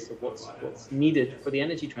key areas of what's needed for the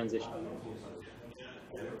energy transition.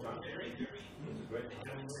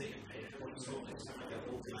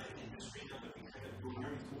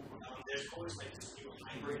 There's always like this new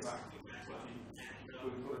hybrid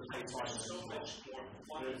so much more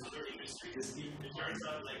fun in other industries. It turns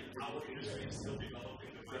out like our industry is still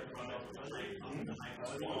developing the right product, but like the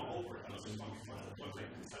hype is long over. And also talking about the project.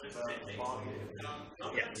 So it's the same thing.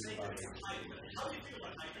 Not that saying that it's hype, but how do you feel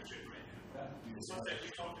about hydrogen right now? It's something that we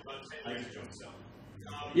talked about 10 years ago. So.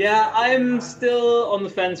 Yeah, I'm still on the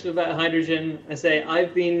fence about hydrogen. I say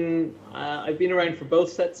I've been around for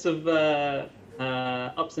both sets of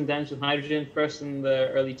ups and downs with hydrogen. First in the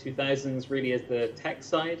early 2000s, really as the tech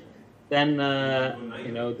side. Then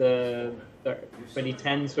the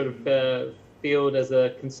 2010 sort of field as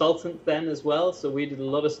a consultant then as well. So we did a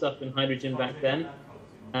lot of stuff in hydrogen back then,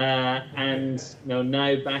 and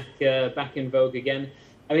now back in vogue again.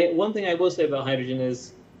 I mean, one thing I will say about hydrogen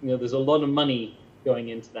is there's a lot of money going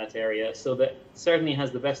into that area, so that certainly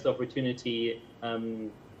has the best opportunity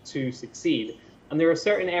to succeed. And there are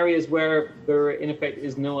certain areas where there, in effect,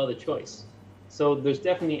 is no other choice. So there's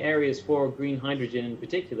definitely areas for green hydrogen in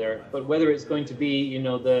particular, but whether it's going to be,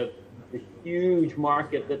 the huge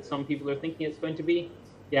market that some people are thinking it's going to be,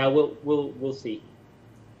 yeah, we'll see.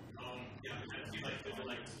 Yeah, I feel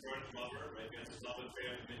like the Byrne lover,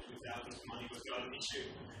 thousands, money was not an issue.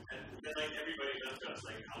 And then like everybody left us,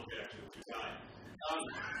 like Albert who died.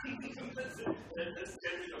 That's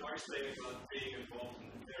generally the harsh thing about being involved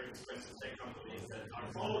in very expensive tech companies that are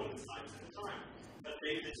following the science at the time. But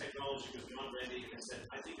maybe the technology was not ready, and said,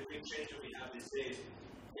 I think the big change that we have these days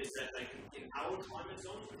is that, like, in our climate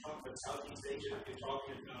zones, we're talking about Southeast Asia, we're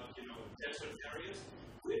talking about, desert areas,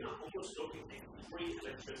 we're not almost looking at free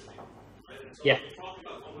electricity. Right? And so when you talk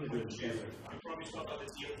about 1.2, you probably talk about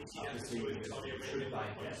the deal ETS is doing in Saudi Arabia,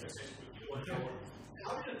 1.6 hour.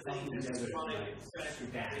 How do you think this is going to affect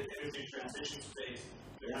the energy transition space?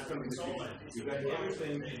 That's going to be solar. You've got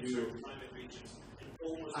everything to do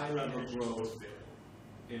with high-level growth.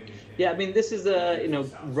 Yeah, I mean, this is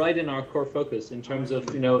right in our core focus in terms of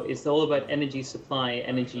it's all about energy supply,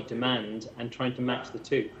 energy demand, and trying to match the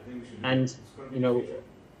two. And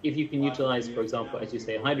if you can utilize, for example, as you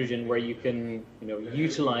say, hydrogen, where you can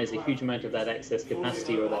utilize a huge amount of that excess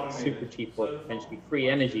capacity or that super cheap or potentially free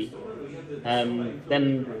energy,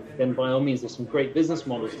 then by all means there's some great business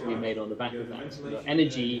models to be made on the back of that.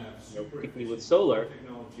 Energy, particularly with solar,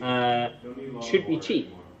 should be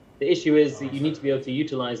cheap. The issue is that you need to be able to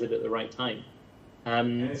utilize it at the right time.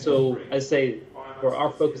 So, as I say, for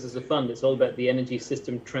our focus as a fund, it's all about the energy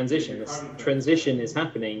system transition. This transition is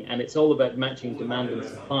happening, and it's all about matching demand and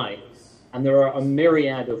supply. And there are a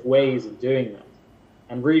myriad of ways of doing that.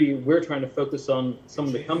 And really, we're trying to focus on some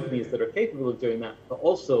of the companies that are capable of doing that, but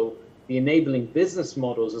also the enabling business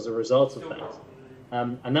models as a result of that.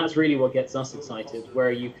 And that's really what gets us excited,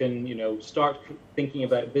 where you can, start thinking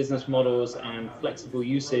about business models and flexible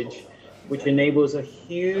usage, which enables a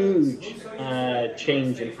huge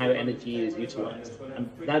change in how energy is utilized. And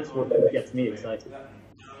that's what gets me excited.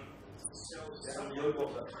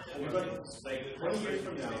 Like 20 years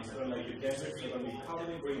from now, so like your deserts are going to be covered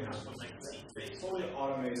in greenhouses, fully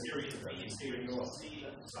automated systems.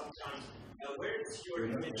 Sometimes, where is your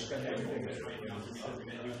image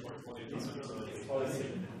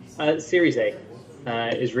Series A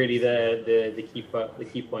is really the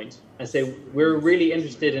key point. I say we're really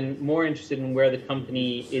more interested in where the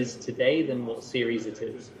company is today than what series it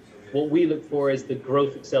is. What we look for is the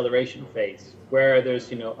growth acceleration phase, where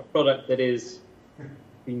there's a product that is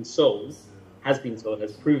being sold, has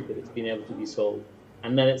proved that it's been able to be sold,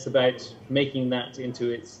 and then it's about making that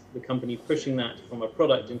into the company pushing that from a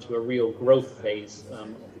product into a real growth phase of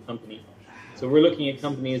the company. So we're looking at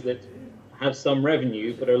companies that have some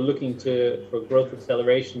revenue but are looking for growth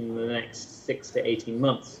acceleration in the next 6 to 18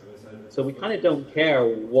 months. So we kind of don't care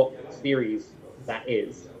what series that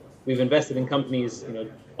is. We've invested in companies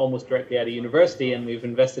almost directly out of university, and we've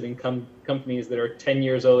invested in companies that are 10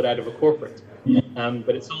 years old out of a corporate.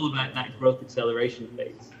 But it's all about that growth acceleration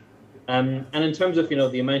phase. And in terms of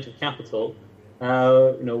the amount of capital,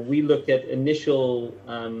 we look at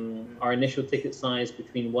our initial ticket size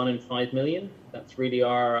between 1 and 5 million. That's really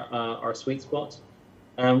our sweet spot.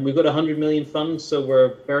 We've got a 100 million fund, so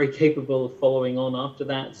we're very capable of following on after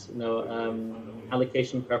that.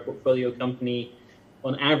 Allocation per portfolio company,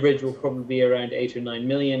 on average, will probably be around 8 or 9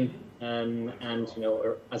 million, and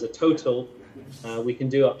as a total, we can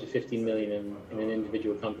do up to 15 million in an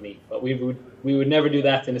individual company. But we would never do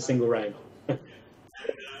that in a single round.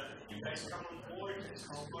 you guys come on board as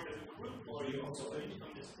part of the group, or you also become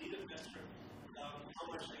this lead investor?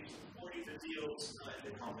 How much are you supporting the deals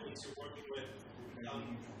and the companies you're working with?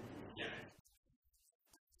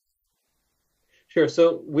 Sure.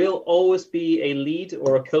 So we'll always be a lead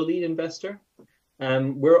or a co-lead investor.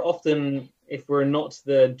 We're often, if we're not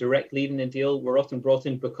the direct lead in a deal, we're often brought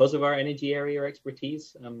in because of our energy area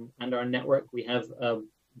expertise and our network. We have,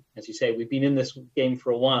 as you say, we've been in this game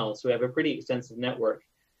for a while, so we have a pretty extensive network,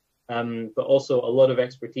 but also a lot of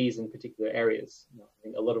expertise in particular areas. I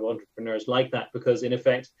think a lot of entrepreneurs like that because, in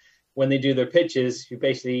effect, when they do their pitches, you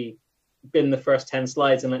basically bin the first 10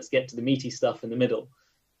 slides and let's get to the meaty stuff in the middle.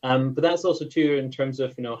 But that's also true in terms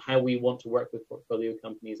of how we want to work with portfolio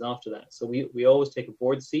companies after that. So we always take a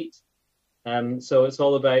board seat. So it's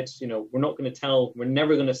all about we're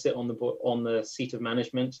never going to sit on the seat of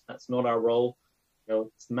management. That's not our role.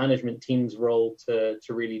 It's the management team's role to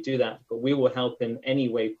really do that. But we will help in any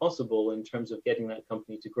way possible in terms of getting that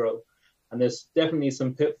company to grow. And there's definitely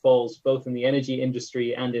some pitfalls both in the energy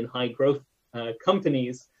industry and in high growth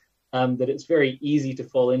companies that it's very easy to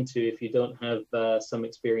fall into if you don't have some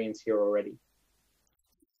experience here already.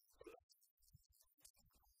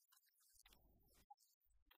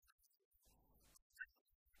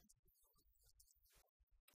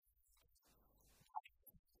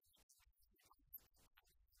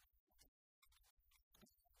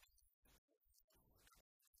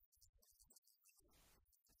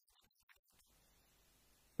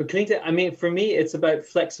 For clean tech, I mean, for me, it's about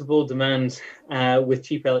flexible demand with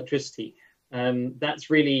cheap electricity. That's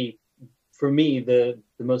really, for me, the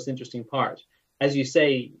most interesting part. As you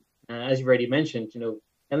say, as you've already mentioned,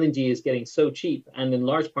 LNG is getting so cheap, and in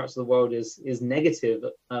large parts of the world is negative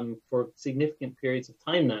for significant periods of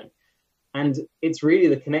time now. And it's really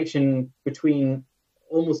the connection between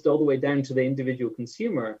almost all the way down to the individual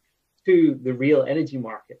consumer to the real energy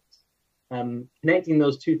market. Connecting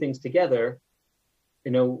those two things together,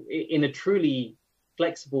 in a truly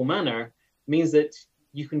flexible manner, means that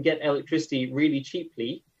you can get electricity really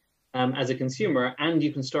cheaply as a consumer, and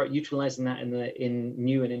you can start utilizing that in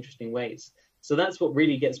new and interesting ways. So that's what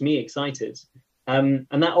really gets me excited. And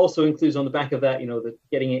that also includes, on the back of that,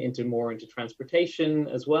 getting it more into transportation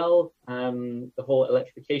as well, the whole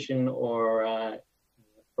electrification, or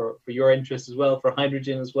for your interest as well, for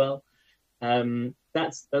hydrogen as well.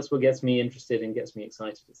 That's what gets me interested and gets me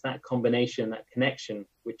excited. It's that combination, that connection,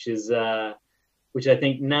 which I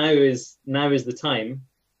think now is the time.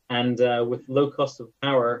 And with low cost of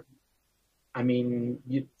power, I mean,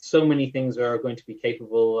 so many things are going to be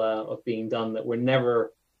capable of being done that were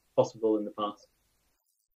never possible in the past.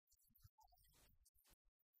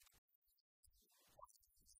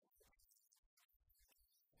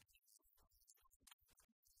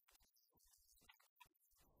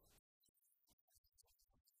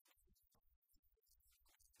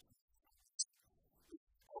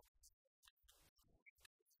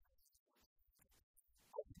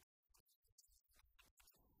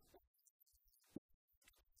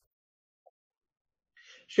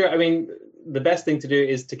 Sure. I mean, the best thing to do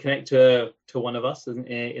is to connect to one of us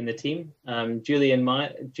in the team. Julia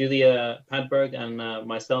Padberg and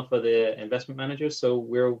myself are the investment managers, so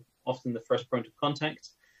we're often the first point of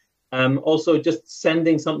contact. Also, just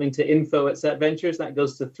sending something to info@SetVentures, that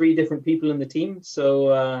goes to 3 different people in the team.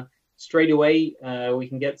 So straight away, we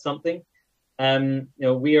can get something.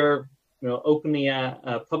 We are openly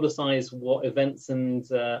publicize what events and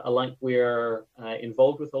alike we're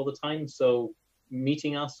involved with all the time. So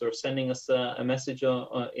meeting us or sending us a message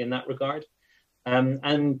in that regard,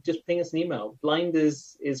 and just ping us an email. Blind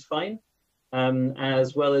is fine,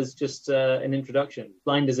 as well as just an introduction.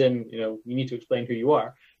 Blind as in, you need to explain who you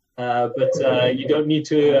are, but you don't need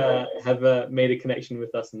to have made a connection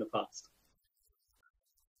with us in the past.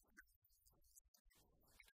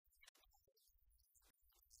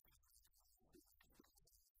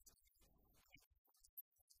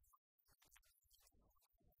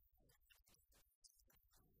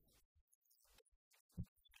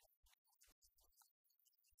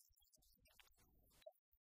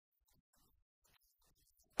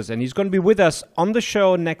 And he's going to be with us on the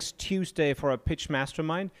show next Tuesday for a pitch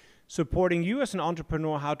mastermind, supporting you as an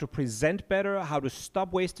entrepreneur, how to present better, how to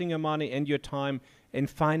stop wasting your money and your time, and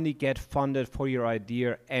finally get funded for your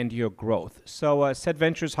idea and your growth. So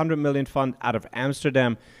SetVentures 100 million fund out of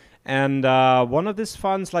Amsterdam. And one of these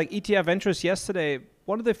funds, like ETF Ventures yesterday,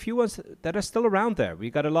 one of the few ones that are still around there. We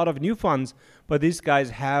got a lot of new funds, but these guys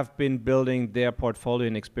have been building their portfolio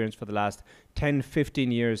and experience for the last 10,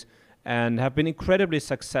 15 years. And have been incredibly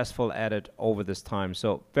successful at it over this time.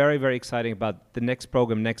 So very, very exciting about the next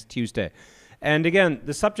program next Tuesday. And again,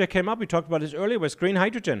 the subject came up, we talked about this earlier, was green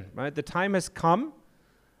hydrogen, right? The time has come.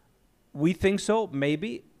 We think so,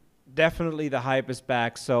 maybe. Definitely the hype is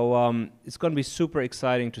back. So it's going to be super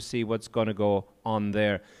exciting to see what's going to go on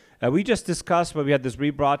there. We just discussed, but we had this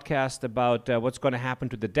rebroadcast about what's going to happen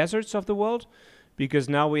to the deserts of the world. Because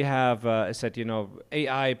now we have, I said,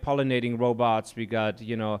 AI pollinating robots. We got,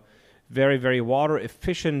 very, very water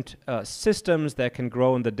efficient systems that can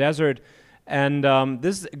grow in the desert. And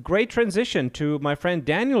this is a great transition to my friend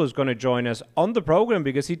Daniel, who's going to join us on the program,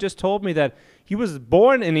 because he just told me that he was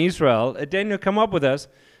born in Israel. Daniel, come up with us.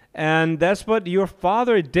 And that's what your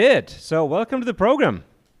father did. So welcome to the program.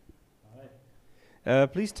 Hi.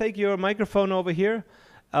 Please take your microphone over here.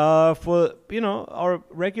 For our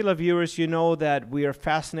regular viewers, that we are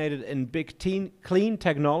fascinated in big clean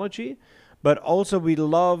technology. But also we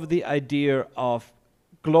love the idea of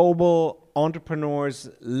global entrepreneurs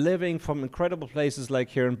living from incredible places like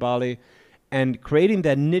here in Bali and creating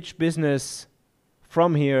that niche business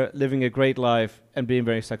from here, living a great life and being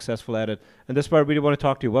very successful at it. And that's why I really want to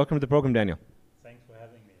talk to you. Welcome to the program, Daniel. Thanks for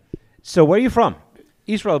having me. So where are you from?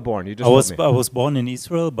 Israel born, you just told me. I was born in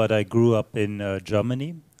Israel, but I grew up in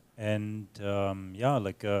Germany. And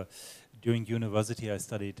during university, I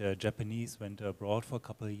studied Japanese, went abroad for a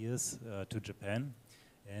couple of years to Japan.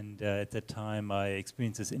 And at that time, I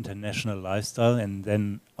experienced this international lifestyle. And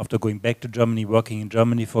then after going back to Germany, working in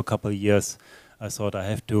Germany for a couple of years, I thought I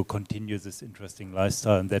have to continue this interesting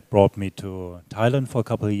lifestyle. And that brought me to Thailand for a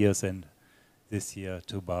couple of years. And this year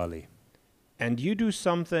to Bali. And you do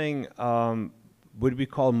something what we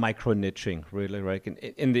call micro niching, really, right?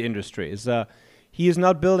 In the industry, he is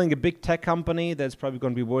not building a big tech company that's probably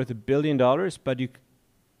going to be worth $1 billion, but you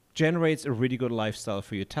generates a really good lifestyle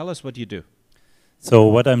for you. Tell us what you do. So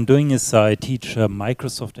what I'm doing is I teach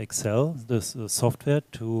Microsoft Excel, this software,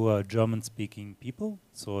 to German-speaking people.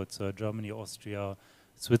 So it's Germany, Austria,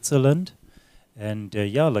 Switzerland. And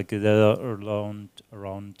yeah, like there are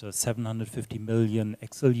around 750 million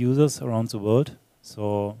Excel users around the world.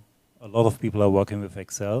 So a lot of people are working with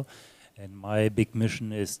Excel. And my big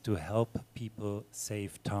mission is to help people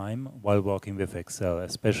save time while working with Excel,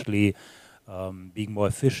 especially being more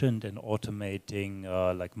efficient and automating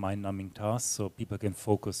like mind-numbing tasks, so people can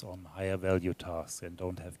focus on higher value tasks and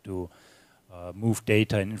don't have to move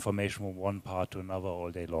data and information from one part to another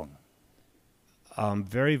all day long.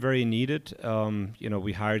 Very, very needed. You know,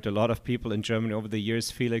 we hired a lot of people in Germany over the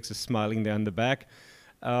years. Felix is smiling there in the back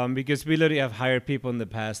because we literally have hired people in the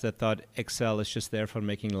past that thought Excel is just there for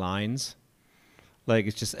making lines. Like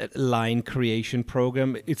it's just a line creation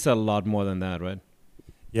program. It's a lot more than that, right?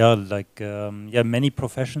 Yeah, like yeah, many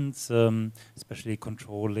professions, especially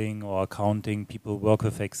controlling or accounting, people work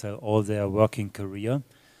with Excel all their working career.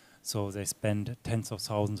 So they spend tens of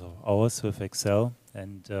thousands of hours with Excel.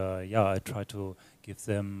 And yeah, I try to give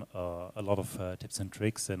them a lot of tips and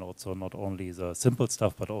tricks, and also not only the simple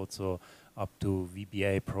stuff, but also up to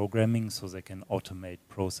VBA programming, so they can automate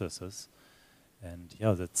processes. And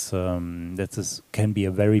yeah, that can be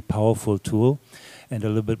a very powerful tool. And a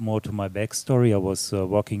little bit more to my backstory, I was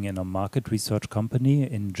working in a market research company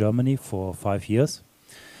in Germany for 5 years.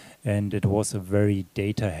 And it was a very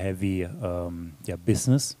data-heavy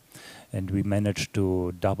business. And we managed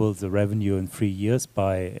to double the revenue in 3 years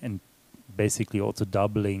by basically also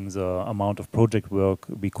doubling the amount of project work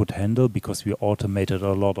we could handle, because we automated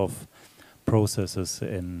a lot of processes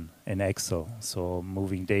in Excel. So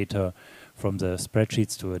moving data from the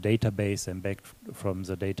spreadsheets to a database and back from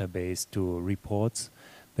the database to reports,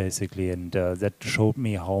 basically. And that showed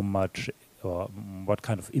me how much, what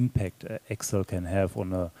kind of impact Excel can have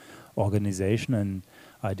on an organization. And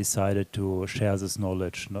I decided to share this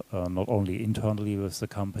knowledge, not only internally with the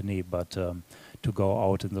company, but to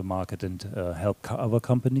go out in the market and help other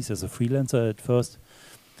companies as a freelancer at first.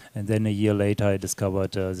 And then a year later, I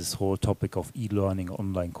discovered this whole topic of e-learning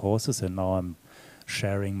online courses, and now I'm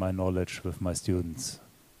sharing my knowledge with my students.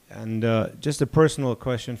 And just a personal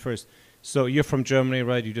question first. So you're from Germany,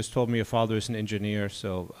 right? You just told me your father is an engineer.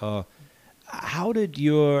 So how did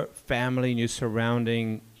your family and your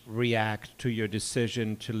surrounding react to your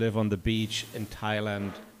decision to live on the beach in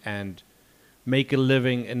Thailand and make a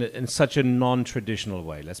living in such a non-traditional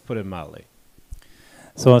way? Let's put it mildly.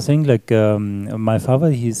 So I think like my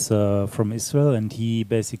father, he's from Israel, and he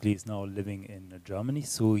basically is now living in Germany.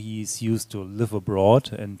 So he's used to live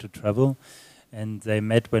abroad and to travel. And they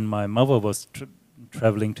met when my mother was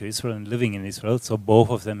traveling to Israel and living in Israel. So both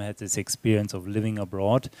of them had this experience of living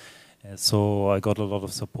abroad. So I got a lot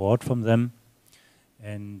of support from them.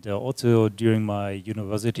 And also during my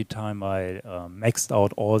university time, I maxed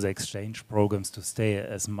out all the exchange programs to stay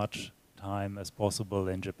as much time as possible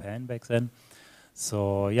in Japan back then.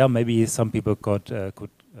 So yeah, maybe some people could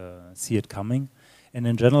see it coming. And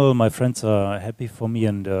in general, my friends are happy for me,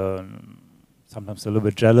 and sometimes a little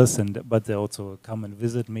bit jealous, but they also come and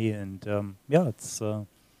visit me. And yeah, it's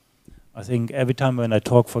I think every time when I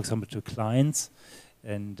talk, for example, to clients,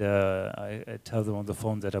 and I tell them on the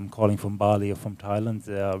phone that I'm calling from Bali or from Thailand,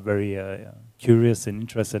 they are very curious and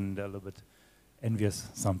interested, and a little bit envious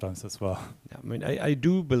sometimes as well. Yeah, I mean, I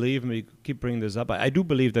do believe, and we keep bringing this up, I do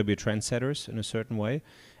believe that we're trendsetters in a certain way.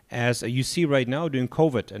 As you see right now during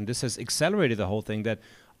COVID, and this has accelerated the whole thing, that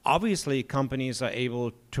obviously companies are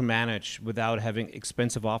able to manage without having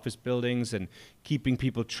expensive office buildings and keeping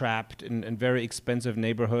people trapped in very expensive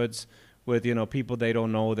neighborhoods with, you know, people they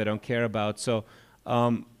don't know, they don't care about. So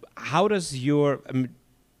how does your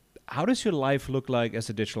life look like as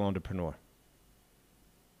a digital entrepreneur?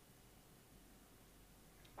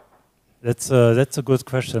 That's a good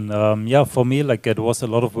question. Yeah, for me, like it was a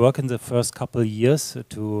lot of work in the first couple of years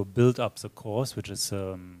to build up the course, which is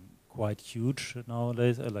quite huge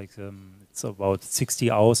nowadays. It's about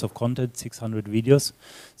 60 hours of content, 600 videos.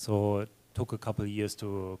 So it took a couple of years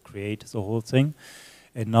to create the whole thing.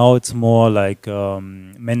 And now it's more like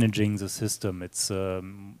managing the system. It's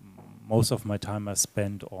most of my time I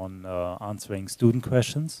spend on answering student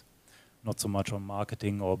questions, not so much on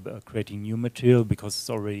marketing or creating new material, because it's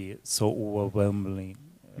already so overwhelming.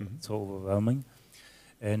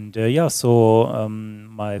 And yeah, so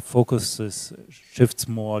my focus shifts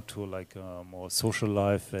more to like more social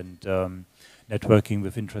life and networking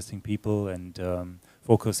with interesting people and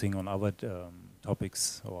focusing on other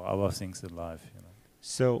topics or other things in life. You know.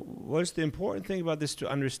 So what's the important thing about this to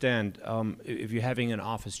understand if you're having an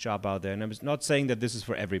office job out there? And I'm not saying that this is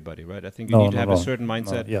for everybody, right? I think you need to have a certain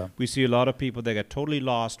mindset. Yeah. We see a lot of people that get totally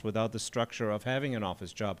lost without the structure of having an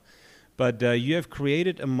office job. But you have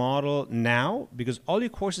created a model now because all your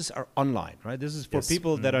courses are online, right? This is for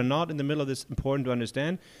people that are not in the middle of this, important to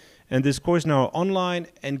understand. And this course now are online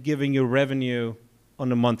and giving you revenue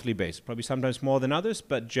on a monthly basis, probably sometimes more than others,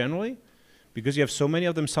 but generally, because you have so many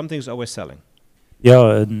of them, something's always selling.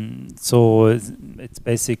 Yeah, so it's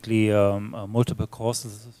basically multiple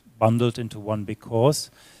courses bundled into one big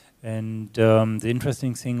course. And the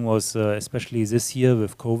interesting thing was, especially this year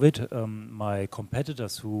with COVID, my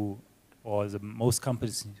competitors or the most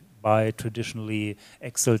companies buy traditionally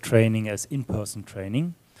Excel training as in-person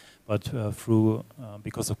training. But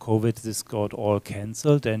because of COVID, this got all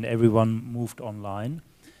cancelled and everyone moved online.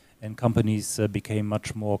 And companies became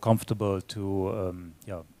much more comfortable to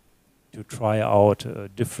try out a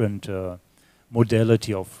different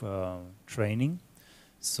modality of training.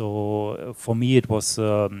 So for me, it was,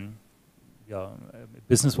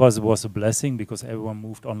 business-wise, it was a blessing because everyone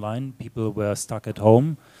moved online. People were stuck at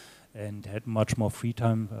home and had much more free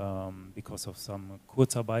time because of some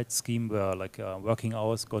Kurzarbeit scheme where working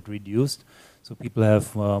hours got reduced. So people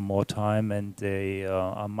have more time and they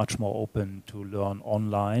are much more open to learn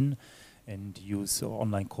online and use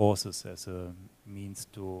online courses as a means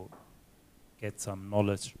to get some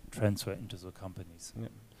knowledge transfer into the companies. Yeah.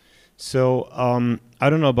 So I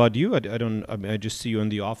don't know about you. I just see you in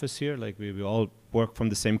the office here. Like we all work from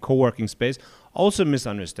the same co-working space. Also,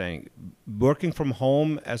 misunderstanding. Working from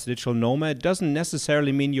home as a digital nomad doesn't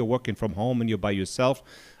necessarily mean you're working from home and you're by yourself.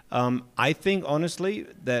 I think honestly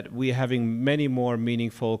that we're having many more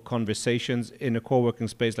meaningful conversations in a co-working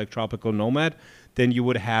space like Tropical Nomad than you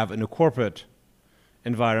would have in a corporate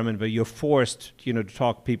environment where you're forced, to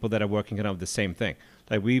talk to people that are working kind of the same thing.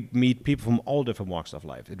 Like we meet people from all different walks of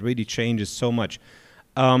life. It really changes so much.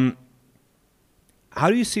 How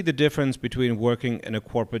do you see the difference between working in a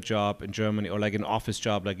corporate job in Germany or like an office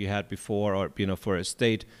job like you had before, or for a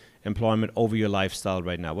state employment over your lifestyle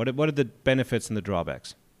right now? What are the benefits and the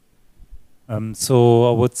drawbacks? So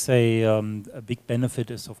I would say a big benefit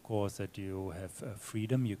is, of course, that you have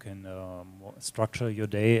freedom. You can structure your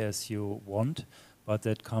day as you want. But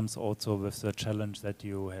that comes also with the challenge that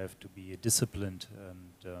you have to be disciplined,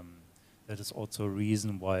 and that is also a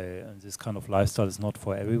reason why this kind of lifestyle is not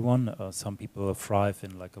for everyone. Some people thrive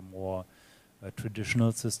in like a more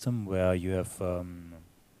traditional system where you have, where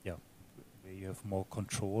you have more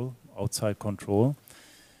control, outside control.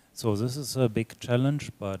 So this is a big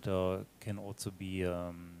challenge, but can also be,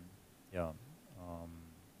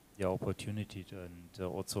 opportunity and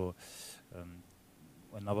also.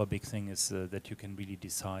 Another big thing is that you can really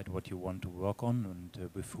decide what you want to work on and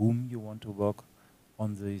with whom you want to work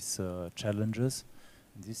on these challenges.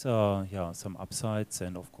 And these are some upsides,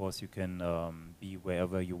 and of course you can be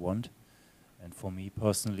wherever you want. And for me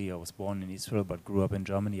personally, I was born in Israel but grew up in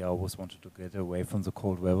Germany. I always wanted to get away from the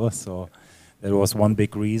cold weather, so that was one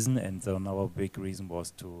big reason. And another big reason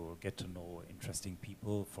was to get to know interesting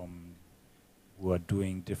people who are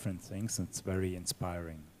doing different things. It's very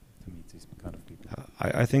inspiring to meet these kind of people.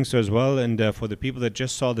 I think so as well. And for the people that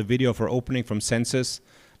just saw the video for opening from Census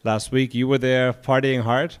last week, you were there partying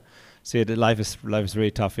hard. See, life is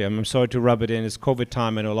really tough here. I'm sorry to rub it in. It's COVID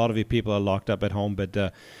time. I know a lot of you people are locked up at home,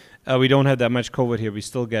 but we don't have that much COVID here. We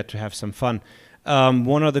still get to have some fun.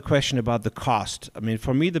 One other question about the cost. I mean,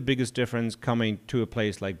 for me, the biggest difference coming to a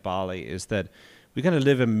place like Bali is that we kind of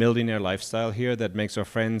live a millionaire lifestyle here that makes our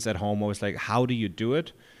friends at home always like, how do you do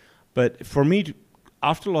it? But for me,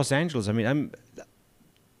 after Los Angeles, I mean,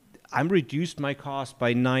 I'm reduced my cost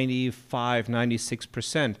by 95,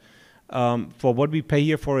 96%. For what we pay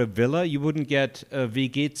here for a villa, you wouldn't get a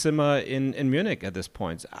WG Zimmer in Munich at this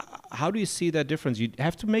point. How do you see that difference? You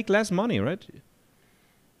have to make less money, right?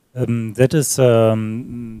 That's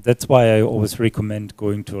why I always recommend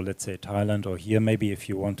going to, let's say, Thailand or here, maybe if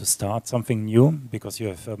you want to start something new, because you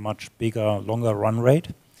have a much bigger, longer run rate.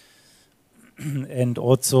 And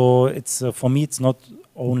also, it's for me, it's not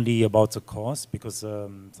only about the cost, because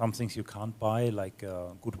some things you can't buy, like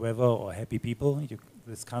good weather or happy people.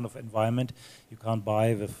 This kind of environment you can't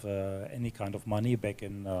buy with any kind of money back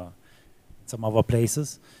in some other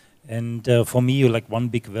places. And for me, like one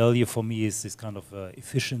big value for me is this kind of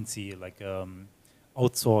efficiency, like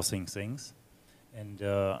outsourcing things. And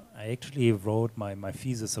I actually wrote my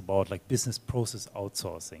thesis about like business process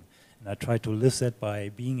outsourcing. And I try to live that by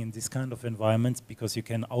being in this kind of environments, because you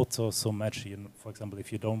can outsource so much. You know, for example,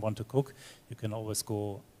 if you don't want to cook, you can always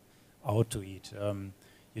go out to eat.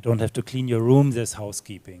 You don't have to clean your room, there's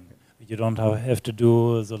housekeeping. You don't have to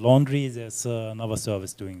do the laundry, there's another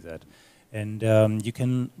service doing that. And you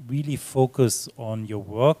can really focus on your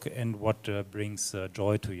work and what brings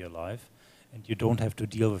joy to your life. And you don't have to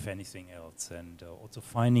deal with anything else. And also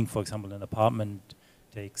finding, for example, an apartment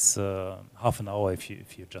takes half an hour if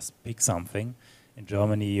you just pick something. In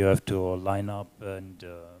Germany, you have to line up and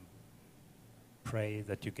pray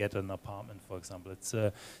that you get an apartment, for example. It's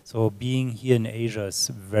so being here in Asia is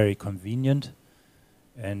very convenient,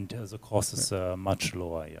 and the cost is much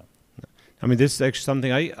lower. Yeah. I mean, this is actually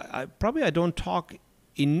something I probably don't talk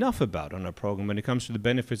enough about on our program when it comes to the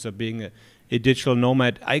benefits of being a digital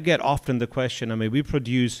nomad. I get often the question, I mean, we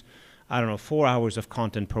produce, I don't know, 4 hours of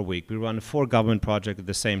content per week. We run 4 government projects at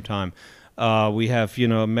the same time. We have, you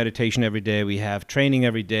know, meditation every day. We have training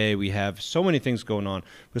every day. We have so many things going on.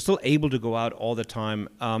 We're still able to go out all the time.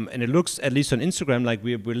 And it looks, at least on Instagram, like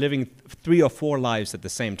we're living 3 or 4 lives at the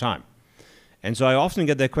same time. And so I often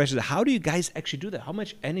get that question, how do you guys actually do that? How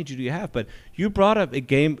much energy do you have? But you brought up a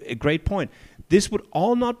great point. This would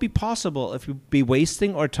all not be possible if we'd be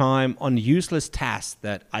wasting our time on useless tasks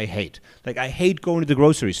that I hate. Like, I hate going to the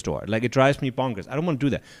grocery store. Like, it drives me bonkers. I don't want to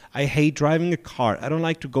do that. I hate driving a car. I don't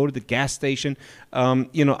like to go to the gas station.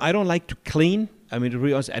 You know, I don't like to clean. I mean, to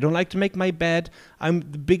be honest, I don't like to make my bed. I'm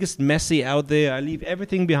the biggest messy out there. I leave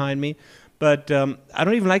everything behind me. But I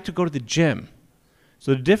don't even like to go to the gym.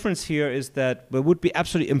 So the difference here is that it would be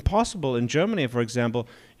absolutely impossible in Germany, for example.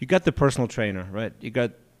 You got the personal trainer, right? You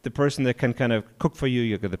got the person that can kind of cook for you.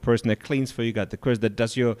 You got the person that cleans for you. You got the person that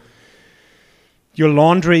does your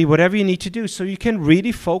laundry, whatever you need to do. So you can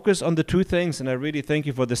really focus on the 2 things. And I really thank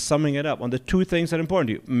you for the summing it up on the 2 things that are important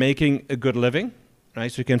to you. Making a good living,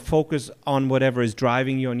 right? So you can focus on whatever is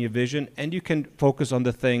driving you on your vision. And you can focus on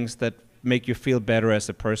the things that make you feel better as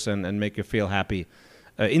a person and make you feel happy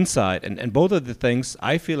inside. And both of the things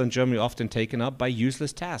I feel in Germany are often taken up by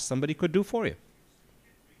useless tasks somebody could do for you.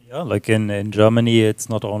 Yeah, like in Germany, it's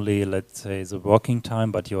not only, let's say, the working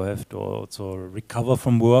time, but you have to also recover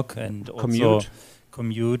from work and also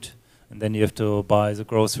commute. And then you have to buy the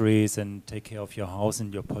groceries and take care of your house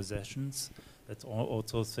and your possessions. That's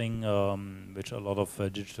also a thing which a lot of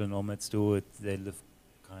digital nomads do. They live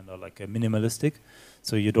kind of like a minimalistic.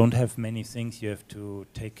 So you don't have many things you have to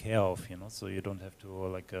take care of, you know. So you don't have to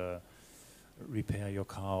like repair your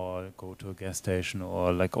car or go to a gas station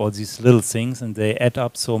or like all these little things, and they add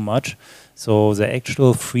up so much. So the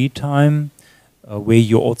actual free time where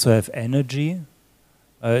you also have energy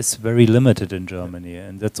is very limited in Germany,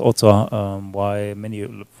 and that's also why many,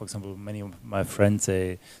 for example, many of my friends,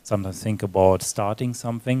 they sometimes think about starting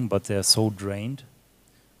something, but they're so drained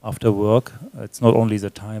after work. It's not only the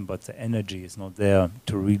time, but the energy is not there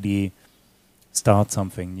to really start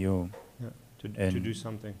something new. Yeah, to do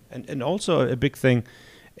something. And also a big thing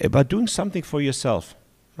about doing something for yourself,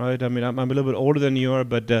 right? I mean, I'm a little bit older than you are,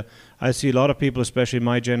 but I see a lot of people, especially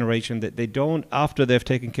my generation, that they don't, after they've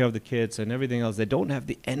taken care of the kids and everything else, they don't have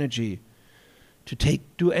the energy to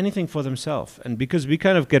do anything for themselves. And because we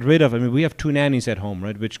kind of get rid of, I mean, we have 2 nannies at home,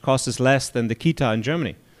 right, which costs us less than the Kita in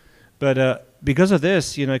Germany. But because of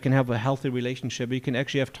this, you know, you can have a healthy relationship. You can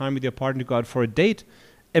actually have time with your partner to go out for a date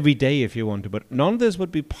every day if you want to. But none of this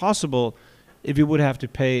would be possible if you would have to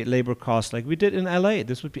pay labor costs like we did in LA.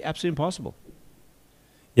 This would be absolutely impossible.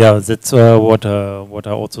 Yeah, that's what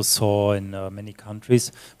I also saw in many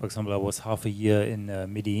countries. For example, I was half a year in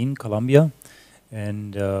Medellin, Colombia.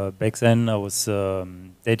 And back then I was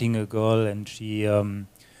dating a girl, and she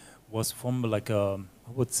was from like a,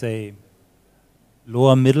 I would say,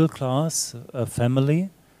 lower middle class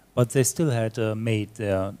family, but they still had a maid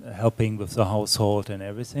there helping with the household and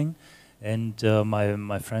everything. And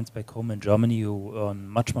my friends back home in Germany who earn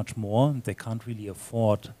much, much more, they can't really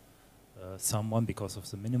afford someone because of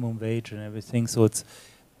the minimum wage and everything. So it's,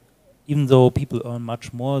 even though people earn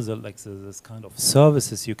much more, this kind of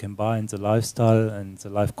services you can buy and the lifestyle and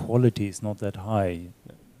the life quality is not that high.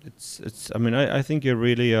 I mean, I think you're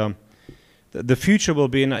really, the future will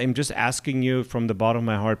be, and I'm just asking you from the bottom of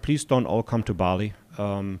my heart, please don't all come to Bali.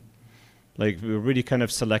 Like, we're really kind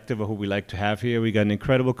of selective of who we like to have here. We got an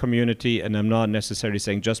incredible community, and I'm not necessarily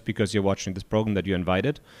saying just because you're watching this program that you're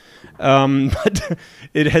invited. But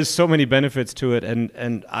it has so many benefits to it,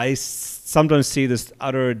 and I sometimes see this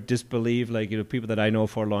utter disbelief, like, you know, people that I know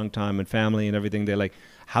for a long time and family and everything, they're like,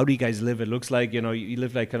 how do you guys live? It looks like, you know, you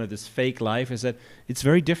live like kind of this fake life. I said, it's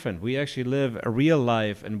very different. We actually live a real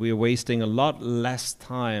life, and we're wasting a lot less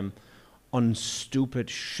time on stupid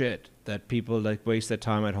shit that people like waste their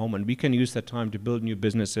time at home, and we can use that time to build new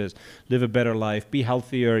businesses, live a better life, be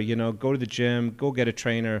healthier, you know, go to the gym, go get a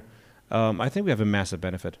trainer. I think we have a massive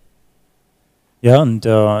benefit. Yeah, and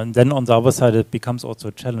then on the other side, it becomes also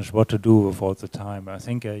a challenge what to do with all the time. I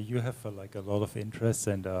think you have like a lot of interests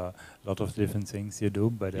and a lot of different things you do,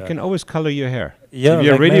 but you can always color your hair. Yeah, if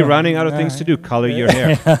you're like really running out of things to do, color your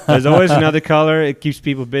hair. There's always another color. It keeps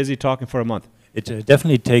people busy talking for a month. It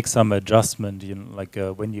definitely takes some adjustment, you know, like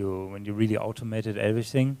when you really automated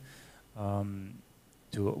everything,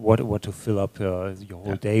 to what to fill up your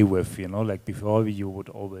whole day with, you know. Like before, you would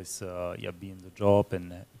always be in the job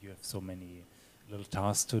and you have so many little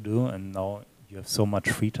tasks to do, and now you have so much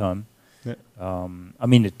free time. Yeah. I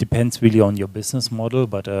mean, it depends really on your business model,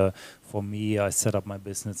 but for me, I set up my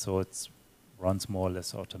business so it runs more or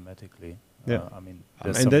less automatically. Yeah, I mean,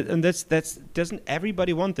 and that's doesn't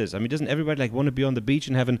everybody want this? I mean, doesn't everybody like want to be on the beach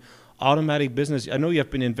and have an automatic business? I know you have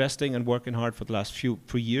been investing and working hard for the last few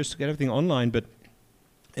years to get everything online, but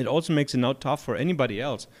it also makes it now tough for anybody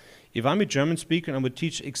else. If I'm a German speaker and I would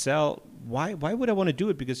teach Excel, why would I want to do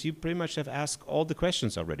it? Because you pretty much have asked all the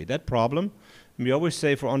questions already. That problem, we always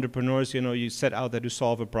say for entrepreneurs, you know, you set out there to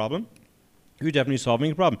solve a problem. You're definitely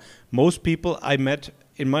solving a problem. Most people I met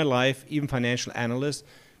in my life, even financial analysts,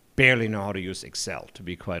 barely know how to use Excel, to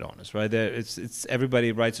be quite honest, right? It's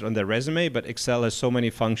everybody writes it on their resume, but Excel has so many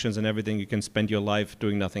functions and everything, you can spend your life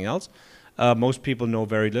doing nothing else. Most people know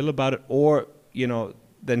very little about it, or, you know,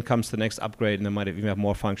 then comes the next upgrade and they might even have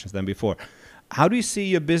more functions than before. How do you see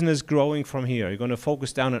your business growing from here? Are you going to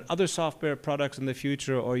focus down on other software products in the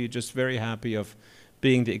future, or are you just very happy of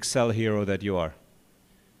being the Excel hero that you are?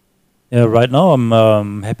 Yeah, right now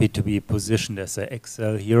I'm happy to be positioned as an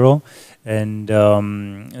Excel hero, and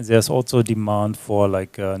there's also demand for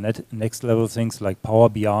like next level things like Power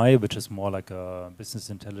BI, which is more like a business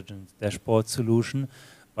intelligence dashboard solution.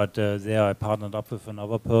 But there I partnered up with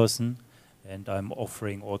another person, and I'm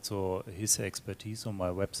offering also his expertise on my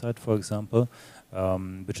website, for example,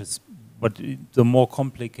 which is, but the more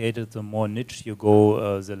complicated, the more niche you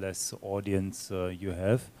go, the less audience you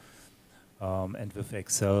have. And with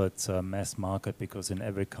Excel, it's a mass market, because in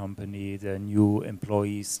every company, there are new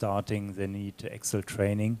employees starting, they need Excel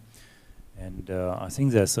training. And I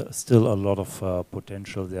think there's still a lot of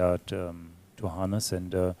potential there to harness.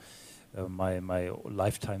 And my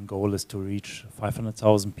lifetime goal is to reach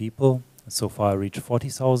 500,000 people. So far, I reached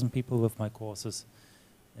 40,000 people with my courses.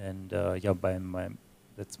 And yeah,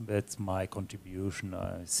 that's my contribution,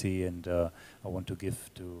 I see. And I want to give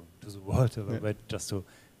to the world a little bit, just to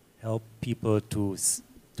help people to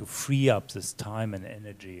free up this time and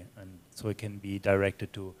energy, and so it can be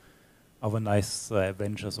directed to other nice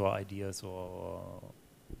ventures or ideas or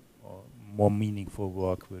more meaningful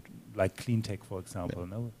work, with, like clean tech, for example.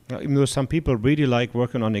 Yeah. No? Even though some people really like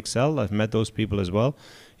working on Excel, I've met those people as well.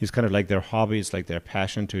 It's kind of like their hobby, it's like their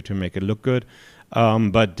passion to make it look good.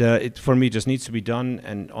 But it, for me, just needs to be done.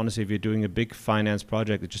 And honestly, if you're doing a big finance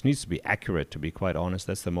project, it just needs to be accurate, to be quite honest.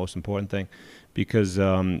 That's the most important thing, because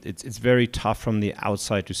it's very tough from the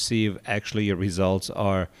outside to see if actually your results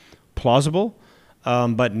are plausible.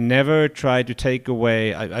 But never try to take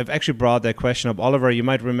away. I've actually brought that question up. Oliver, you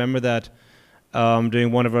might remember that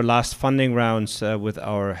during one of our last funding rounds with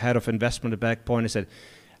our head of investment at Backpoint. I said,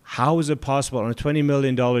 how is it possible on a $20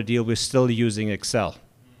 million deal we're still using Excel?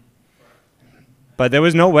 But there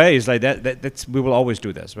was no way. It's like that's we will always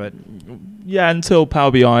do this, right? Yeah, until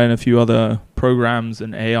Power BI and a few other programs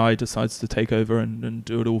and AI decides to take over and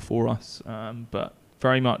do it all for us. But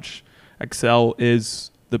very much Excel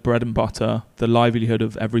is the bread and butter, the livelihood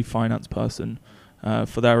of every finance person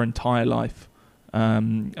for their entire life.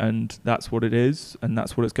 And that's what it is, and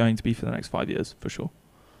that's what it's going to be for the next 5 years, for sure.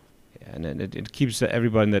 Yeah, and it keeps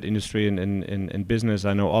everybody in that industry and in business.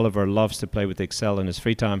 I know Oliver loves to play with Excel in his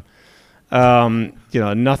free time. You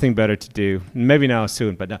know, nothing better to do. Maybe now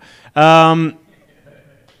soon, but no.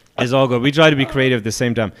 It's all good. We try to be creative at the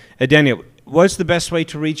same time. Daniel, what's the best way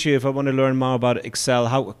to reach you if I want to learn more about Excel?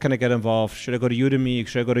 How can I get involved? Should I go to Udemy?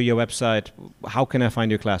 Should I go to your website? How can I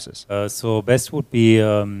find your classes? So best would be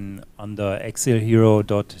under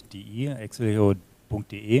excelhero.de,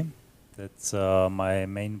 excelhero.de. That's my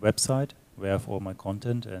main website where I have all my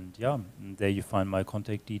content, and yeah, there you find my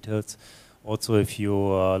contact details. Also, if you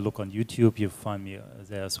look on YouTube, you find me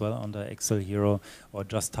there as well under Excel Hero, or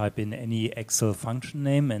just type in any Excel function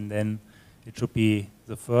name, and then it should be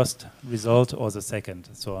the first result or the second.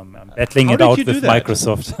 So I'm battling it out with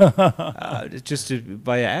Microsoft. Just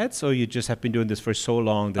via ads, or you just have been doing this for so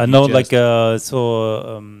long? I know, like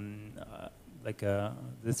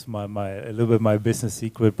this is my a little bit my business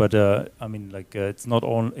secret, but I mean, it's not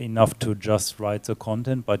enough to just write the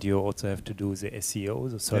content, but you also have to do the SEO,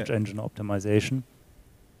 the search engine optimization.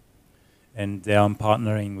 And there I'm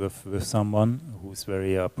partnering with someone who's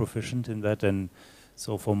very proficient in that. And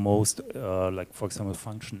so for most, for example,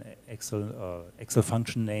 Excel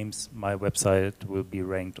function names, my website will be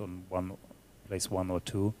ranked on place 1 or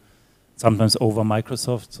 2, sometimes over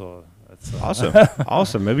Microsoft. So that's awesome.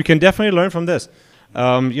 Awesome. Maybe we can definitely learn from this.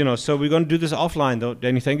 So we're going to do this offline, though.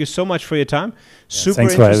 Danny, thank you so much for your time. Super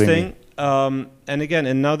interesting. And again,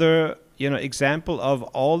 another example of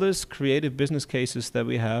all this creative business cases that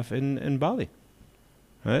we have in Bali.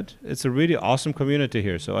 Right? It's a really awesome community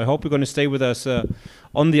here. So I hope you're going to stay with us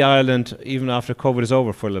on the island even after COVID is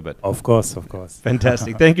over for a little bit. Of course, of course.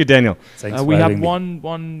 Fantastic. Thank you, Daniel. Thanks we for have having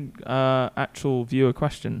one actual viewer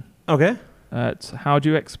question. Okay. It's how do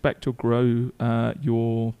you expect to grow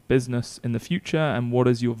your business in the future, and what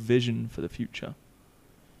is your vision for the future?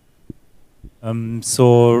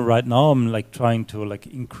 So right now I'm trying to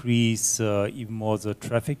increase even more the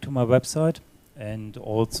traffic to my website. And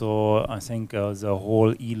also, I think the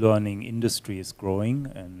whole e-learning industry is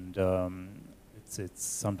growing, and it's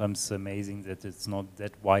sometimes amazing that it's not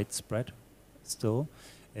that widespread still.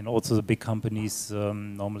 And also the big companies,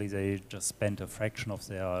 normally they just spend a fraction of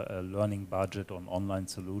their learning budget on online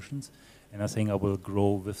solutions. And I think I will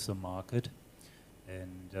grow with the market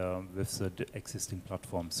and with the existing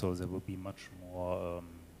platforms. So there will be much more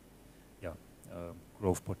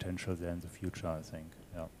growth potential there in the future, I think.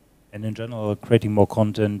 Yeah. And in general, creating more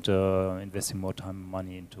content, investing more time and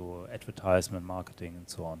money into advertisement, marketing, and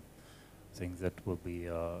so on. I think that will be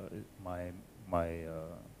my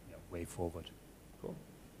way forward. Cool.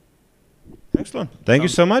 Excellent. Thank you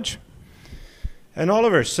so much. And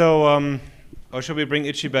Oliver, so, or should we bring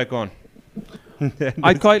Itchy back on?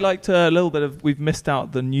 I'd quite like to we've missed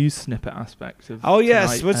out the news snippet aspect of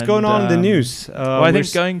yes, what's going on in the news? Well, I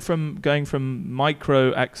think going from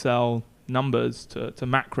micro Excel numbers to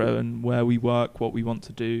macro and where we work, what we want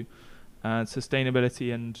to do,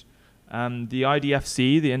 sustainability, and the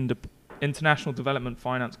IDFC, the International Development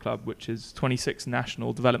Finance Club, which is 26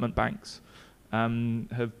 national development banks,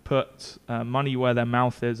 have put money where their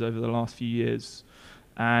mouth is over the last few years.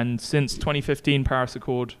 And since 2015 Paris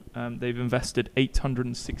Accord, they've invested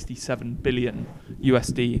 867 billion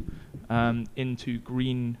USD into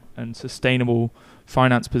green and sustainable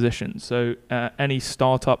finance positions. So any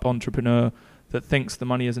startup entrepreneur that thinks the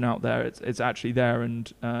money isn't out there, it's actually there.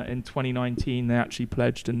 And in 2019, they actually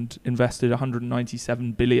pledged and invested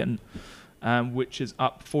 197 billion, which is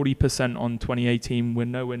up 40% on 2018. We're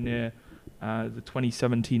nowhere near the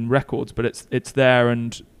 2017 records, but it's there,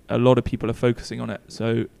 and a lot of people are focusing on it.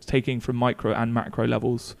 So it's taking from micro and macro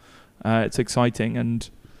levels. It's exciting. And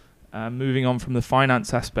moving on from the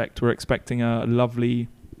finance aspect, we're expecting a lovely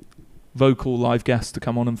vocal live guest to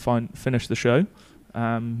come on and finish the show.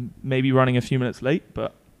 Maybe running a few minutes late,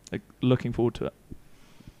 but looking forward to it.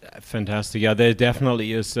 Fantastic. Yeah, there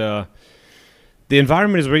definitely is. The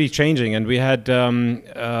environment is really changing, and we had Remy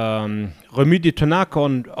de Tonac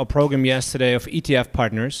on our program yesterday of ETF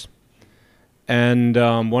partners, and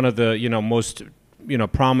one of the most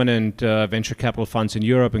prominent venture capital funds in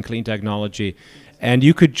Europe in clean technology. And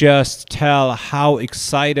you could just tell how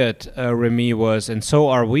excited Remy was, and so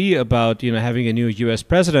are we, about having a new U.S.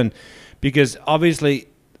 president, because obviously,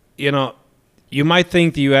 you might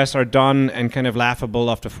think the U.S. are done and kind of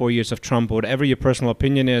laughable after 4 years of Trump, or whatever your personal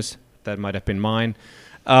opinion is. That might have been mine,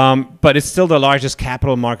 but it's still the largest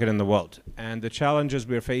capital market in the world. And the challenges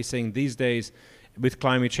we're facing these days with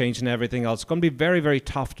climate change and everything else, it's going to be very, very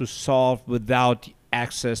tough to solve without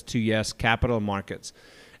access to U.S. capital markets.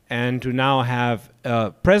 And to now have a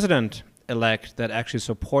president-elect that actually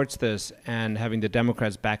supports this, and having the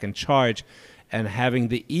Democrats back in charge, and having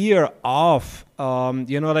the ear of,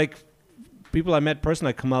 people I met personally,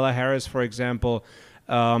 like Kamala Harris, for example,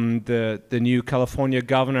 the new California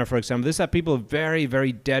governor, for example. These are people very,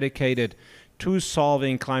 very dedicated to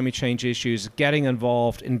solving climate change issues, getting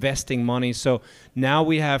involved, investing money. So now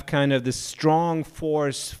we have kind of this strong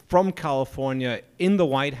force from California in the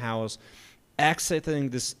White House,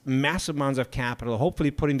 accessing this massive amounts of capital,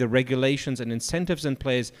 hopefully putting the regulations and incentives in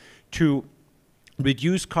place to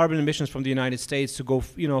reduce carbon emissions from the United States, to go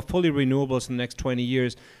fully renewables in the next 20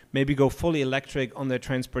 years, maybe go fully electric on their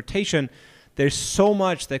transportation. There's so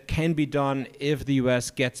much that can be done if the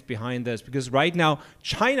US gets behind this, because right now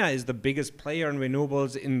China is the biggest player in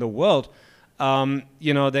renewables in the world.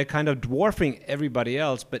 you know, they're kind of dwarfing everybody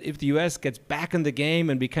else. But if the US gets back in the game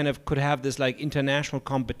and we kind of could have this like international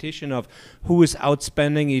competition of who is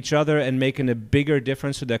outspending each other and making a bigger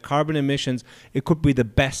difference to their carbon emissions, it could be the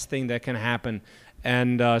best thing that can happen.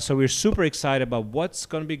 And so we're super excited about what's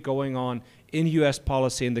going to be going on in US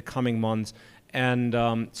policy in the coming months. And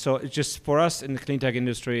so it's just for us in the clean tech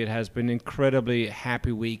industry, it has been an incredibly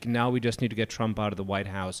happy week. Now we just need to get Trump out of the White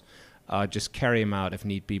House, just carry him out if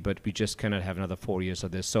need be, but we just cannot have another 4 years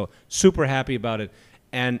of this. So super happy about it.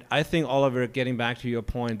 And I think, Oliver, getting back to your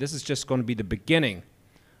point, this is just going to be the beginning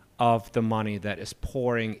of the money that is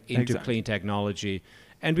pouring into clean technology.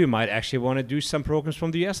 And we might actually want to do some programs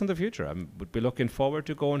from the US in the future. I would be looking forward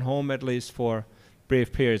to going home at least for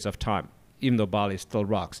brief periods of time, even though Bali still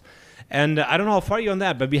rocks. And I don't know how far you're on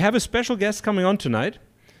that, but we have a special guest coming on tonight.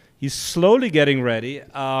 He's slowly getting ready.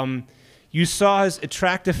 You saw his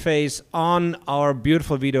attractive face on our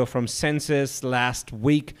beautiful video from Census last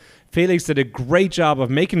week. Felix did a great job of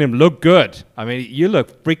making him look good. I mean, you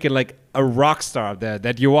look freaking like a rock star there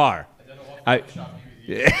that you are. I don't know what Photoshop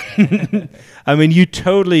you use. I mean, you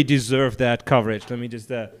totally deserve that coverage. Let me just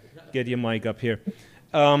get your mic up here.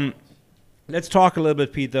 Let's talk a little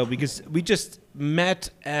bit, Pete, though, because we just met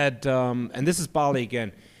at, and this is Bali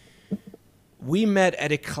again, we met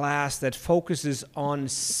at a class that focuses on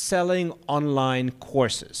selling online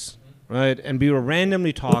courses, right? And we were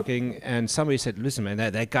randomly talking, and somebody said, listen, man,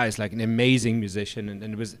 that guy's like an amazing musician, and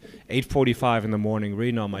it was 8:45 in the morning,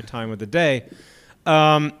 really not my time of the day.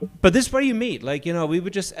 But this is where you meet. Like, you know, we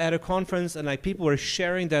were just at a conference, and like people were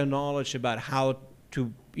sharing their knowledge about how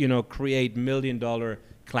to, you know, create $1 million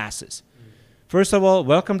classes. First of all,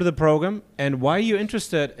 welcome to the program. And why are you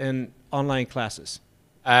interested in online classes?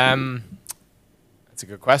 That's a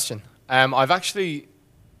good question.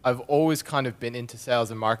 I've always kind of been into sales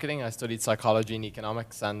and marketing. I studied psychology and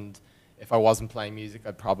economics, and if I wasn't playing music,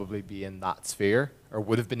 I'd probably be in that sphere, or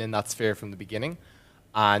would have been in that sphere from the beginning.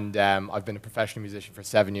 And I've been a professional musician for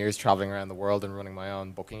 7 years, traveling around the world and running my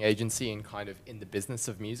own booking agency and kind of in the business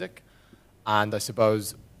of music. And I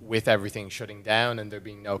suppose with everything shutting down and there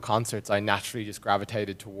being no concerts, I naturally just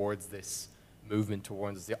gravitated towards this movement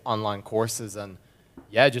towards the online courses, and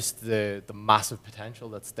yeah, just the massive potential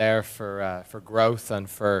that's there for growth and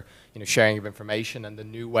for, you know, sharing of information and the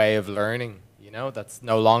new way of learning. You know, that's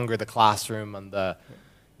no longer the classroom and the,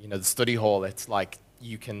 you know, the study hall. It's like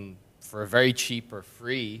you can, for a very cheap or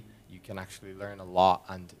free, you can actually learn a lot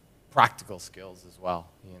and practical skills as well.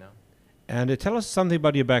 You know. And tell us something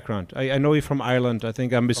about your background. I know you're from Ireland. I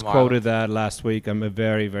think I misquoted that last week. I'm a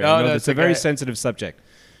very, very... No, it's a very sensitive subject.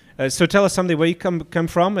 So tell us something where you come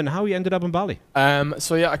from and how you ended up in Bali.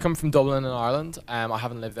 So yeah, I come from Dublin in Ireland. I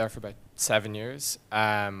haven't lived there for about 7 years.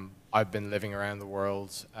 I've been living around the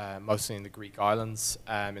world, mostly in the Greek islands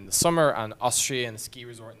in the summer, and Austria and a ski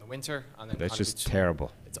resort in the winter. And then that's just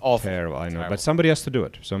terrible. It's awful. Terrible, I know. Terrible. But somebody has to do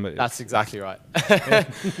it. That's exactly right.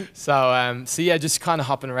 So yeah, just kind of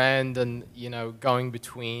hopping around and, you know, going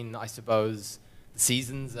between, I suppose, the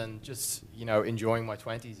seasons and just, you know, enjoying my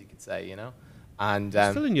 20s, you could say, you know. And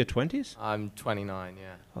still in your 20s? I'm 29,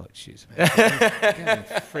 yeah. Oh, jeez, man. Getting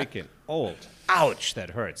freaking old. Ouch,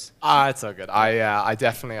 that hurts. It's so good. I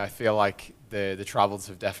feel like the travels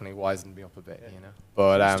have definitely wisened me up a bit, you know.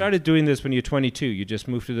 But you started doing this when you're 22. You just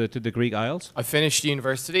moved to the Greek Isles? I finished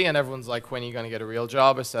university, and everyone's like, when are you going to get a real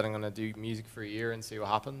job? I said I'm going to do music for a year and see what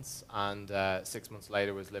happens. And 6 months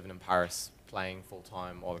later was living in Paris, playing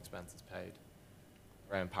full-time, all expenses paid,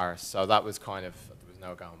 around Paris. So that was kind of, there was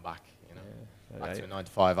no going back, you know. Yeah. Back to a 9 to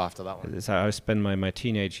 5 after that one. That's how I spent my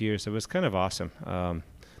teenage years. It was kind of awesome.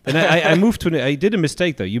 Then I moved to. I did a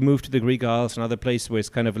mistake though. You moved to the Greek Isles, another place where it's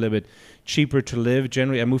kind of a little bit cheaper to live.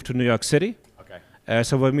 Generally, I moved to New York City. Okay.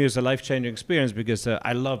 So for me, it was a life-changing experience because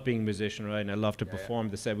I love being a musician, right? And I love to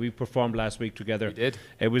perform. We performed last week together. We did.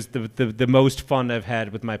 It was the most fun I've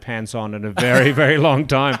had with my pants on in a very very long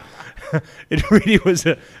time. It really was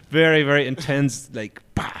a very very intense, like,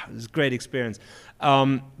 it was a great experience.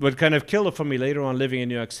 What kind of killed it for me later on living in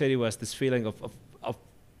New York City was this feeling of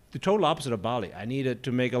the total opposite of Bali. I needed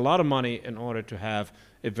to make a lot of money in order to have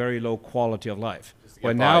a very low quality of life.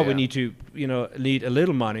 Well, now we need to, you know, need a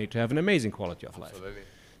little money to have an amazing quality of life. Absolutely.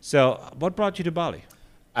 So what brought you to Bali?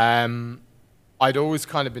 I'd always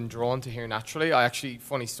kind of been drawn to here naturally. I actually,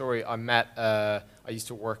 funny story, I used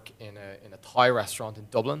to work in a Thai restaurant in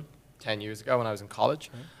Dublin 10 years ago when I was in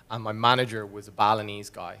college. And my manager was a Balinese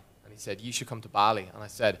guy. And he said, you should come to Bali. And I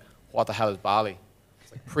said, what the hell is Bali?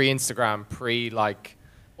 It's like pre-Instagram, like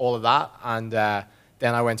all of that. And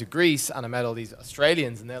then I went to Greece and I met all these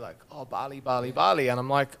Australians and they're like, oh, Bali, Bali, Bali. And I'm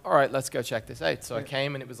like, all right, let's go check this out. So I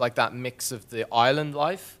came and it was like that mix of the island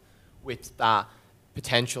life with that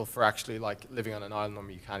potential for actually like living on an island where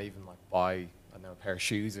you can't even like buy, I don't know, a pair of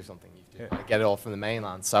shoes or something. You have to kind of get it all from the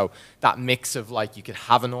mainland. So that mix of like you could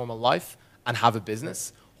have a normal life and have a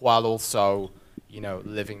business while also, you know,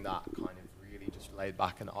 living that kind of really just laid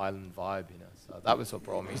back and island vibe, you know. So that was what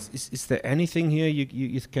brought me. Is there anything here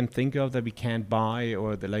you can think of that we can't buy,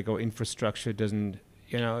 or the like, our infrastructure doesn't,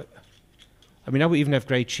 you know? I mean, now we even have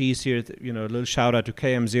great cheese here. You know, a little shout out to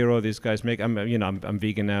KM0. These guys make. I'm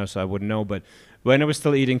vegan now, so I wouldn't know. But when I was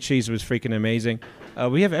still eating cheese, it was freaking amazing.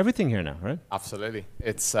 We have everything here now, right? Absolutely.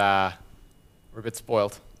 It's we're a bit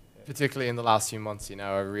spoiled, particularly in the last few months. You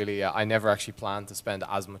know, I never actually planned to spend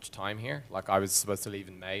as much time here. Like I was supposed to leave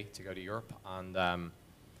in May to go to Europe, and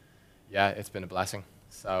yeah, it's been a blessing.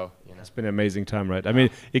 So, you know. It's been an amazing time, right? I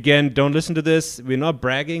mean, again, don't listen to this. We're not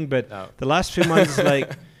bragging, but the last few months is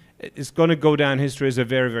like. It's going to go down history as a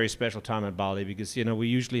very, very special time at Bali, because, you know, we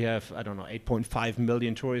usually have, I don't know, 8.5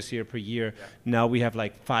 million tourists here per year. Yeah. Now we have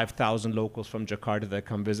like 5,000 locals from Jakarta that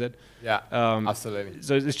come visit. Yeah, absolutely.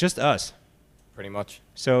 So it's just us. Pretty much.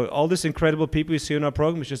 So all these incredible people you see in our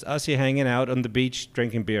program, it's just us here hanging out on the beach,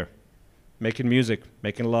 drinking beer, making music,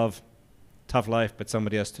 making love. Tough life, but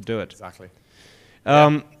somebody has to do it. Exactly.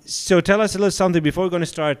 So tell us a little something before we're going to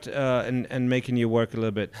start and making you work a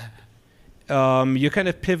little bit. You're kind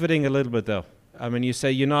of pivoting a little bit, though. I mean, you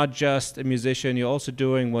say you're not just a musician, you're also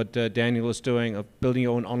doing what Daniel is doing, of building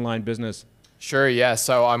your own online business. Sure, yeah.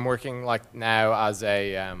 So I'm working like now as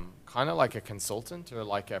a kind of like a consultant or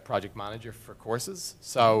like a project manager for courses.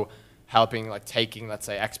 So helping like taking, let's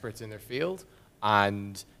say, experts in their field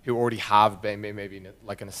and who already have maybe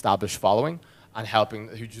like an established following, and helping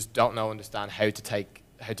who just don't understand how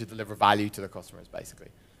to deliver value to their customers, basically.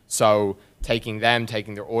 So taking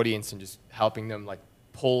their audience and just helping them like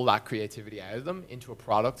pull that creativity out of them into a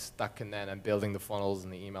product that can then, and building the funnels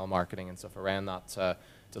and the email marketing and stuff around that to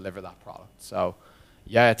deliver that product. So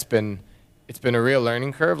yeah, it's been a real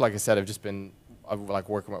learning curve. Like I said, I've like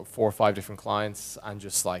working with 4 or 5 different clients and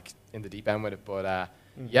just like in the deep end with it. But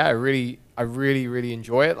yeah, I really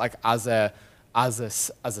enjoy it. Like as a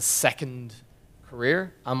second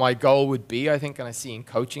career, and my goal would be, I think, and I see in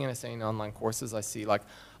coaching and I see in online courses, I see like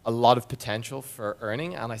a lot of potential for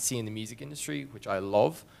earning, and I see in the music industry, which I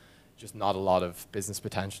love, just not a lot of business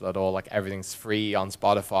potential at all. Like everything's free on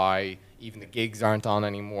Spotify, even the gigs aren't on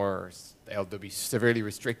anymore. They'll be severely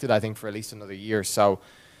restricted, I think, for at least another year. So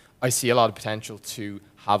I see a lot of potential to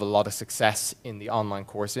have a lot of success in the online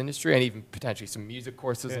course industry, and even potentially some music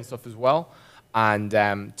courses and stuff as well. And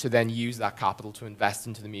to then use that capital to invest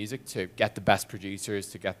into the music, to get the best producers,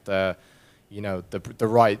 to get the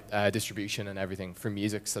right distribution and everything for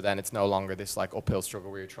music. So then it's no longer this like uphill struggle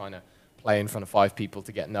where you're trying to play in front of 5 people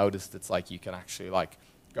to get noticed. It's like you can actually like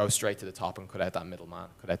go straight to the top and cut out that middleman,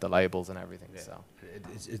 cut out the labels and everything. Yeah.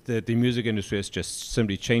 So the music industry has just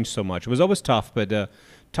simply changed so much. It was always tough, but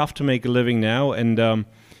tough to make a living now. And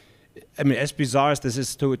I mean, as bizarre as this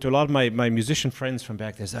is to a lot of my musician friends from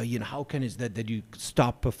back there, say, you know, how can it that you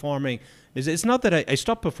stop performing? It's not that I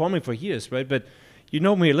stopped performing for years, right? But you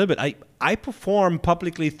know me a little bit. I perform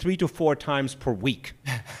publicly 3 to 4 times per week,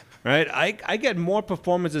 right? I get more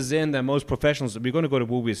performances in than most professionals. We're going to go to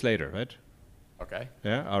movies later, right? Okay.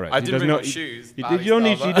 Yeah. All right. I didn't bring my shoes. You don't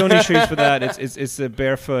need shoes for that. It's a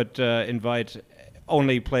barefoot invite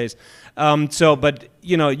only place. But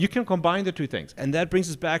you know, you can combine the two things, and that brings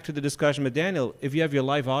us back to the discussion with Daniel. If you have your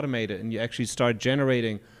life automated and you actually start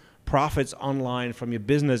generating profits online from your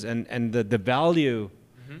business and the value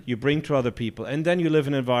you bring to other people, and then you live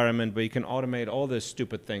in an environment where you can automate all these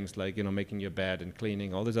stupid things like, you know, making your bed and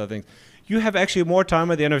cleaning, all these other things. You have actually more time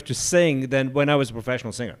at the end of it to sing than when I was a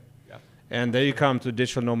professional singer. Yeah. And there you come to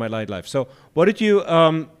digital nomad life. So what did you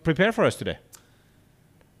prepare for us today?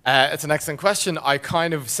 It's an excellent question. I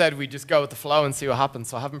kind of said we just go with the flow and see what happens,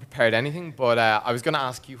 so I haven't prepared anything, but I was going to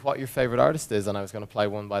ask you what your favorite artist is, and I was going to play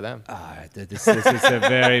one by them. This is a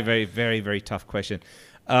very, very, very, very tough question.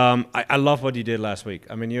 I love what you did last week.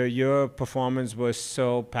 I mean, your performance was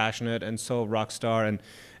so passionate and so rock star.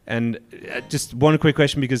 And just one quick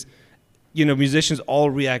question, because you know, musicians all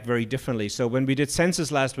react very differently. So when we did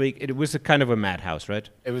Census last week, it was a kind of a madhouse, right?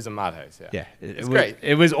 It was a madhouse, yeah. Yeah, it's great.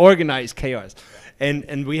 It was organized chaos. Yeah.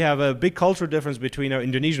 And we have a big cultural difference between our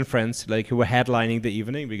Indonesian friends, like who were headlining the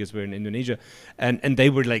evening because we're in Indonesia, and they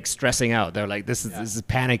were like stressing out. They're like, this is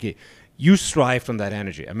panicky. You thrived on that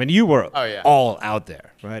energy. I mean, you were all out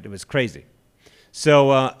there, right? It was crazy.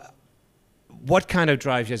 So what kind of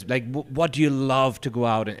drives you? Like, what do you love to go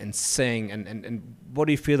out and sing, and what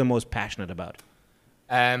do you feel the most passionate about?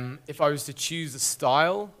 If I was to choose a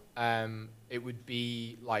style, it would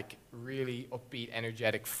be like really upbeat,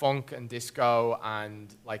 energetic funk and disco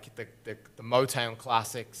and like the Motown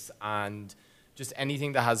classics and just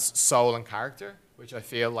anything that has soul and character, which I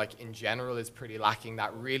feel like in general is pretty lacking.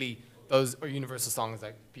 That really, those are universal songs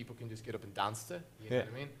that people can just get up and dance to, you know what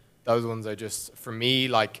I mean? Those ones are just, for me,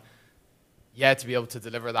 like, yeah, to be able to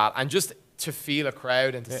deliver that and just to feel a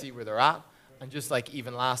crowd and to see where they're at. And just like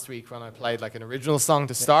even last week when I played like an original song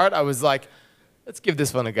to start, I was like, let's give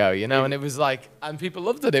this one a go, you know? And it was like, and people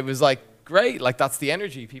loved it. It was like, great, like that's the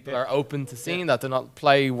energy. People are open to seeing that. They're not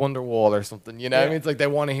play Wonderwall or something, you know? I mean, it's like they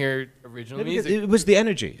want to hear original music. It was the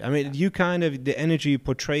energy. I mean, you kind of, the energy you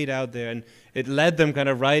portrayed out there, and it led them kind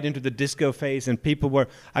of right into the disco phase, and people were,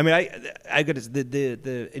 I mean, I got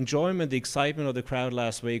the enjoyment, the excitement of the crowd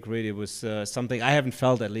last week really was something I haven't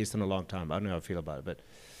felt at least in a long time. I don't know how I feel about it, but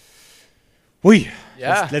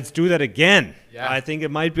let's do that again. Yeah. I think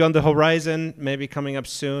it might be on the horizon, maybe coming up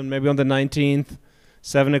soon, maybe on the 19th,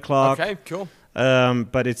 7 o'clock. Okay, cool.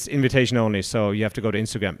 But it's invitation only, so you have to go to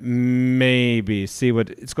Instagram. Maybe see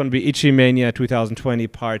what it's going to be. Itchy Mania 2020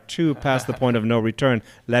 Part 2, past the point of no return.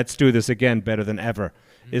 Let's do this again, better than ever,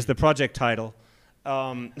 is the project title.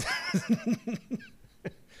 I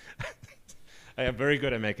am very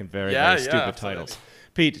good at making very stupid titles.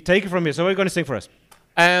 Pete, take it from here. So what are you going to sing for us?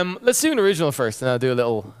 Let's do an original first, and I'll do a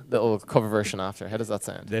little cover version after. How does that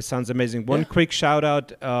sound? That sounds amazing. One quick shout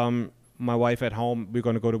out. My wife at home, we're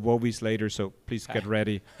going to go to Wovies later, so please get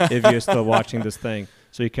ready if you're still watching this thing,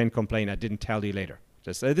 so you can complain I didn't tell you later.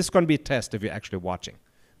 Just this is going to be a test if you're actually watching.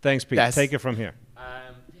 Thanks, Pete. Yes. Take it from here.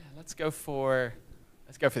 Let's go for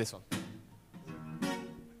this one.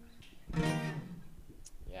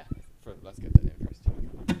 Let's get that in first.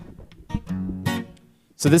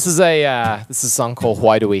 So this is a song called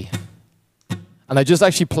Why Do We? And I just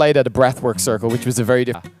actually played at a breathwork circle, which was a very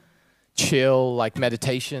different chill, like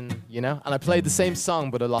meditation, you know? And I played the same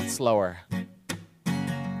song, but a lot slower.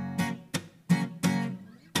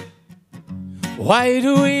 Why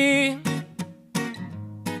do we?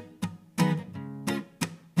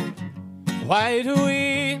 Why do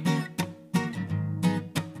we?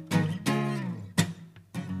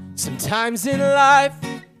 Sometimes in life,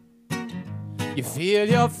 you feel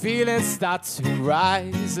your feelings start to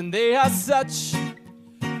rise, and they are such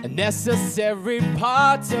a necessary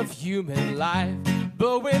part of human life.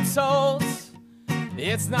 But we're told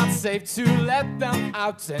it's not safe to let them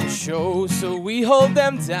out and show, so we hold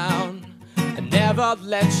them down and never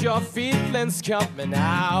let your feelings coming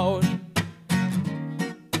out.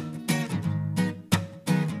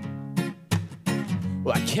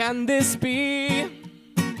 Why can this be?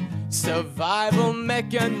 Survival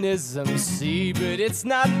mechanism, see, but it's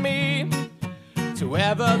not me to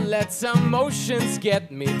ever let emotions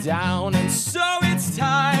get me down. And so it's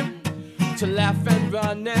time to laugh and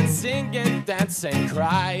run and sing and dance and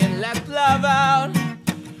cry and let love out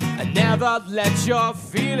and never let your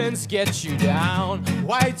feelings get you down.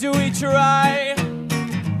 Why do we try?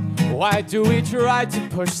 Why do we try to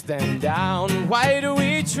push them down? Why do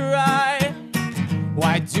we try?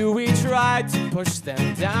 Why do we try to push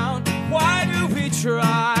them down? Why do we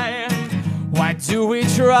try? Why do we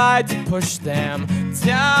try to push them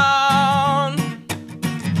down?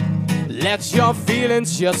 Let your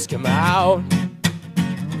feelings just come out.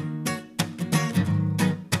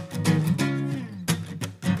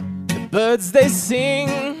 The birds they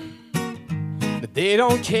sing, but they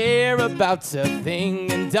don't care about a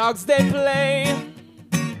thing. And dogs they play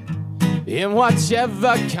in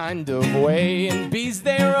whichever kind of way. And bees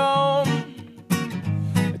they roam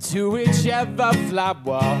to whichever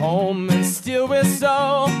flower home. And still we're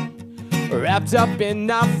so wrapped up in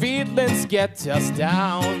our feelings, get us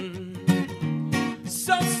down.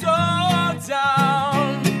 So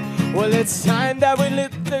down. Well, it's time that we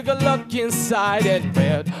take a look inside and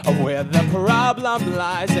where the problem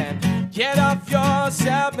lies, and get off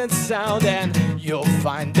yourself and sound, and you'll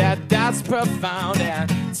find that that's profound. And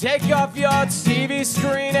take off your TV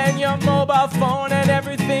screen and your mobile phone, and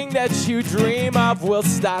everything that you dream of will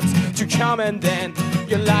start to come, and then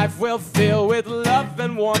your life will fill with love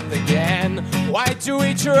and warmth again. Why do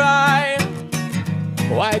we try?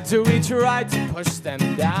 Why do we try to push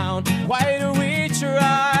them down? Why do we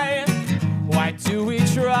try? Why do we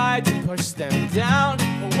try to push them down?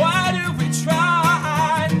 Why do we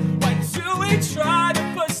try? Why do we try to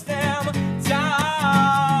push them down?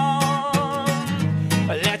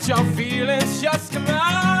 Let your feelings just come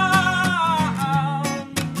out.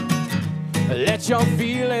 Let your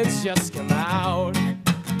feelings just come out.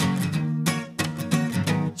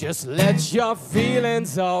 Just let your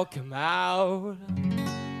feelings all come out.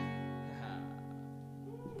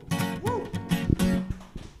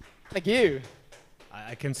 Thank you.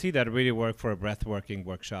 I can see that really worked for a breathworking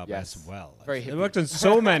workshop Yes. as well. Very It hippie. worked on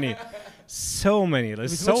so many, so many. It's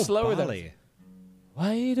was so much slower than- Bali.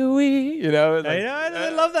 Why do we? You know. Like, I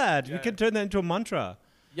love that. We can turn that into a mantra.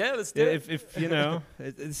 yeah, let's do it. If you know,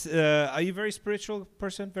 it's. Are you a very spiritual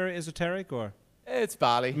person? Very esoteric, or? It's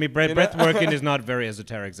Bali. I mean, you know? breathworking is not very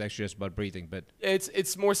esoteric. It's actually just about breathing. But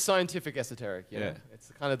It's more scientific esoteric. You Yeah. know?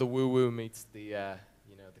 It's kind of the woo woo meets the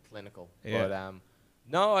the clinical. Yeah. But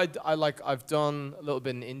no, I've done a little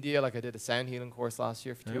bit in India. Like I did a sound healing course last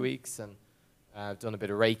year for 2 weeks, and I've done a bit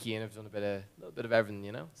of Reiki, and I've done a little bit of everything.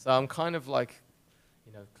 You know, so I'm kind of like,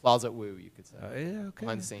 closet woo, you could say. yeah, okay.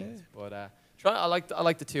 Behind the scenes. But I like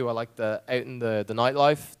the two. I like the out in the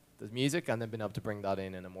nightlife, the music, and then being able to bring that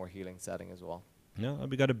in a more healing setting as well. No,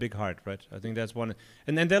 we got a big heart, right? I think that's one.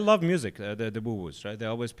 And they love music, the woo-woos, right? They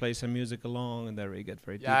always play some music along, and they really get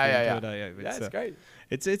very deep into it. Yeah, it's great.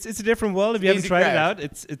 It's a different world. If you haven't easy tried it crowd.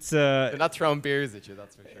 out, it's They're not throwing beers at you,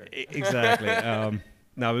 that's for sure. exactly.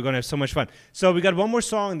 No, we're gonna have so much fun. So we got one more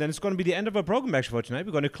song, and then it's gonna be the end of our program actually for tonight.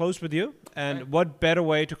 We're gonna close with you, and what better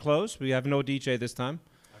way to close? We have no DJ this time.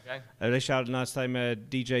 Okay. They shouted last time.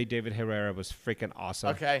 DJ David Herrera was freaking awesome.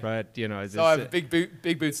 Okay. Right? You know. So I have big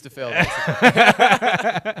boots to fill.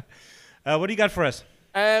 What do you got for us?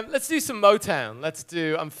 Let's do some Motown.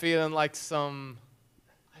 I'm feeling like some,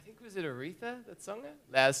 I think was it Aretha that sung it?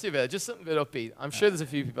 Yeah, let's do a bit, just something a bit upbeat. I'm sure there's a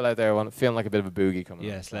few people out there feeling like a bit of a boogie coming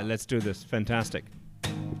on. Yes, let's do this. Fantastic.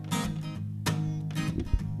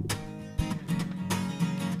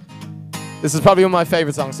 This is probably one of my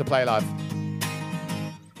favorite songs to play live.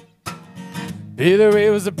 Billy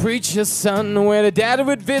was a preacher's son when a daddy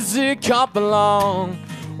would visit come along.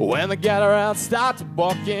 When the gather out start to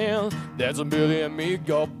walk in, there's a Billy and me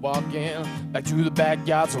go walking. Back to the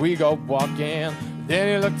backyard, so we go walking. Then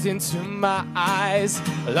he looked into my eyes.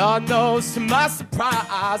 Lord knows to my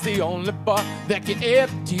surprise, the only boy that could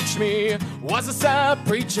ever teach me was a son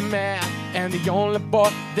preacher man. And the only boy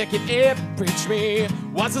that could ever preach me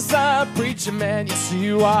was a son preacher man. Yes,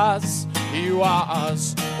 he was. He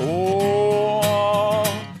was. Oh,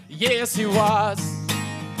 yes, he was.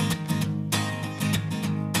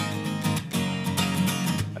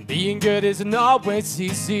 And being good isn't always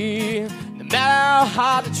easy, no matter how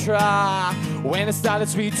hard to try. When it started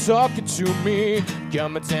sweet talking to me,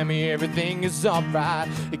 come and tell me everything is alright.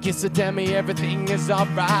 Kiss and tell me everything is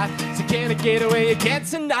alright. So can I get away again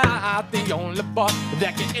tonight? The only boy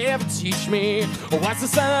that could ever teach me was the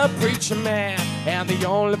son of a preacher man. And the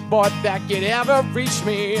only boy that could ever reach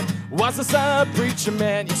me was the son of a preacher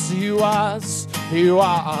man. Yes, he was. He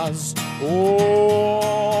was.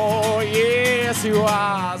 Oh, yes, he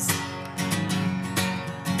was.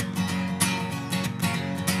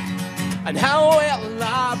 And how well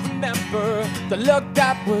I remember the look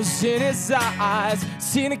that was in his eyes.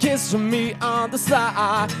 Seeing a kiss from me on the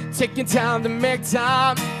slide, taking time to make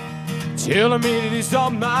time, telling me that he's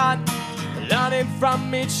all mine. Learning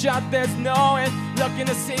from each other's knowing, looking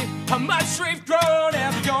to see how much we've grown.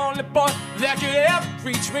 And the only boy that could ever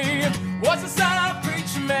reach me was the son of a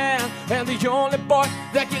preacher man. And the only boy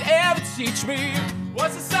that could ever teach me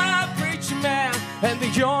was the son of a preacher man. And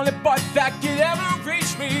the only boy that could ever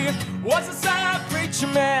reach me was the son of a preacher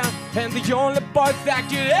man. And the only boy that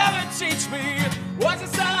could ever teach me was the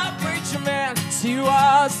son of a preacher man. He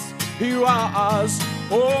was, he was.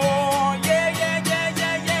 Oh, yeah, yeah, yeah,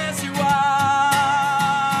 yeah, yes, he was.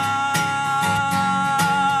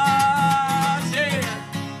 Yeah.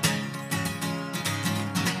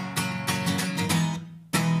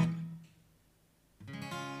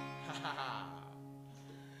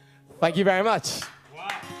 Thank you very much. Wow.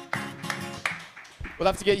 We'll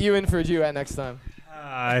have to get you in for a duet next time.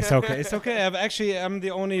 It's okay. It's okay. I'm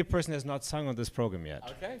the only person that's not sung on this program yet.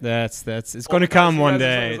 Okay. It's going to come one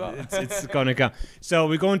day. as well. It's going to come. So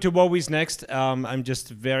we're going to Wowie's next. I'm just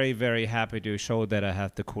very, very happy to show that I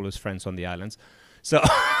have the coolest friends on the islands. So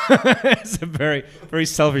it's a very, very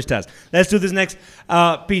selfish task. Let's do this next.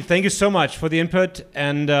 Pete, thank you so much for the input.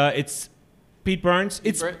 And it's Pete Burns.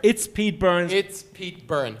 It's Pete Burns. It's Pete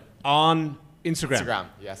Byrne. On Instagram. Instagram,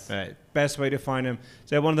 yes. Right. Best way to find him.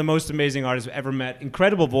 So one of the most amazing artists I've ever met.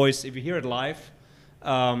 Incredible voice. If you hear it live,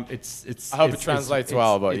 it's. I hope it translates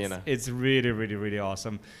well, but you know. It's really, really, really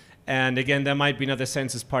awesome. And again, there might be another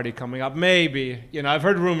census party coming up. Maybe. You know, I've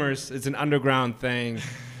heard rumors. It's an underground thing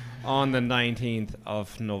on the 19th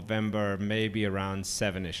of November, maybe around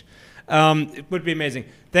 7-ish. It would be amazing.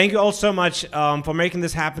 Thank you all so much for making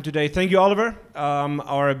this happen today. Thank you, Oliver,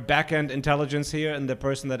 our back-end intelligence here and the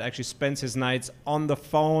person that actually spends his nights on the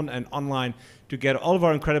phone and online to get all of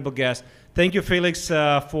our incredible guests. Thank you, Felix,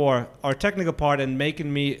 for our technical part and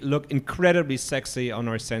making me look incredibly sexy on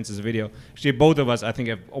our Census video. Actually, both of us, I think,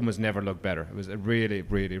 have almost never looked better. It was a really,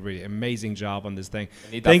 really, really amazing job on this thing.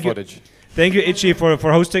 I need that footage. Thank you, Itchy, for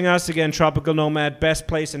hosting us. Again, Tropical Nomad, best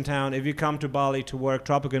place in town. If you come to Bali to work,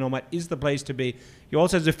 Tropical Nomad is the place to be. He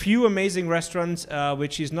also has a few amazing restaurants,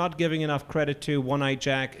 which he's not giving enough credit to. One-Eyed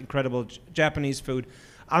Jack, incredible Japanese food.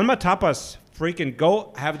 Alma Tapas, freaking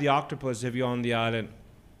go have the octopus if you're on the island.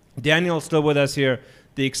 Daniel's still with us here,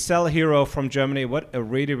 the Excel hero from Germany. What a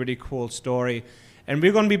really, really cool story. And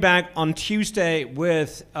we're going to be back on Tuesday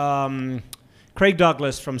with Craig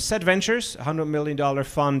Douglas from Set Ventures, $100 million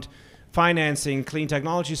fund financing clean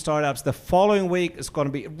technology startups. The following week is going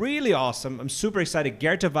to be really awesome. I'm super excited.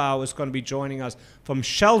 Gert de Wouw is going to be joining us from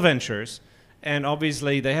Shell Ventures. And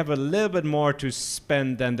obviously, they have a little bit more to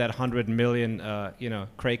spend than that 100 million.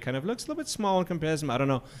 Craig kind of looks a little bit small in comparison. I don't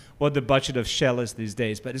know what the budget of Shell is these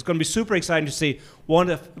days, but it's going to be super exciting to see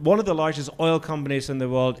one of the largest oil companies in the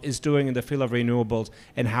world is doing in the field of renewables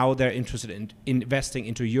and how they're interested in investing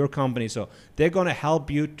into your company. So they're going to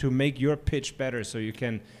help you to make your pitch better so you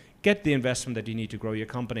can get the investment that you need to grow your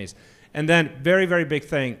companies. And then very, very big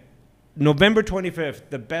thing. November 25th,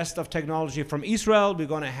 the best of technology from Israel. We're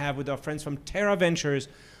going to have with our friends from Terra Ventures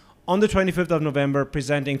on the 25th of November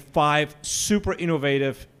presenting 5 super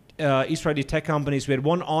innovative Israeli tech companies. We had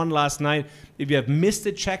one on last night. If you have missed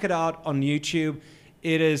it, check it out on YouTube.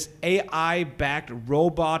 It is AI-backed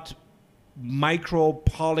robot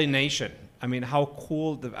micro-pollination. I mean, how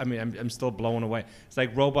cool. I'm still blown away. It's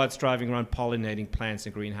like robots driving around pollinating plants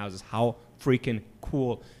in greenhouses. How freaking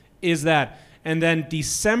cool is that? And then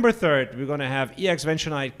December 3rd, we're going to have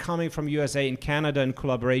exventure night coming from USA and Canada in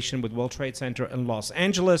collaboration with World Trade Center in Los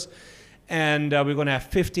Angeles. And we're going to have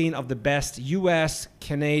 15 of the best US,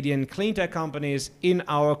 Canadian clean tech companies in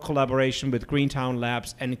our collaboration with Greentown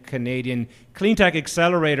Labs and Canadian Clean Tech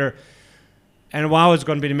Accelerator. And wow, it's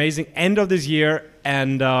going to be an amazing end of this year.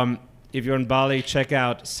 And if you're in Bali, check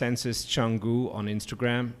out Census Canggu on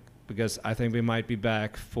Instagram, because I think we might be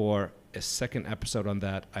back for a second episode on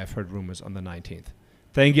that. I've heard rumors on the 19th.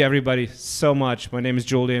 Thank you, everybody, so much. My name is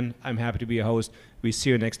Julien. I'm happy to be a host. We see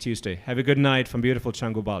you next Tuesday. Have a good night from beautiful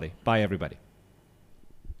Canggu, Bali. Bye, everybody.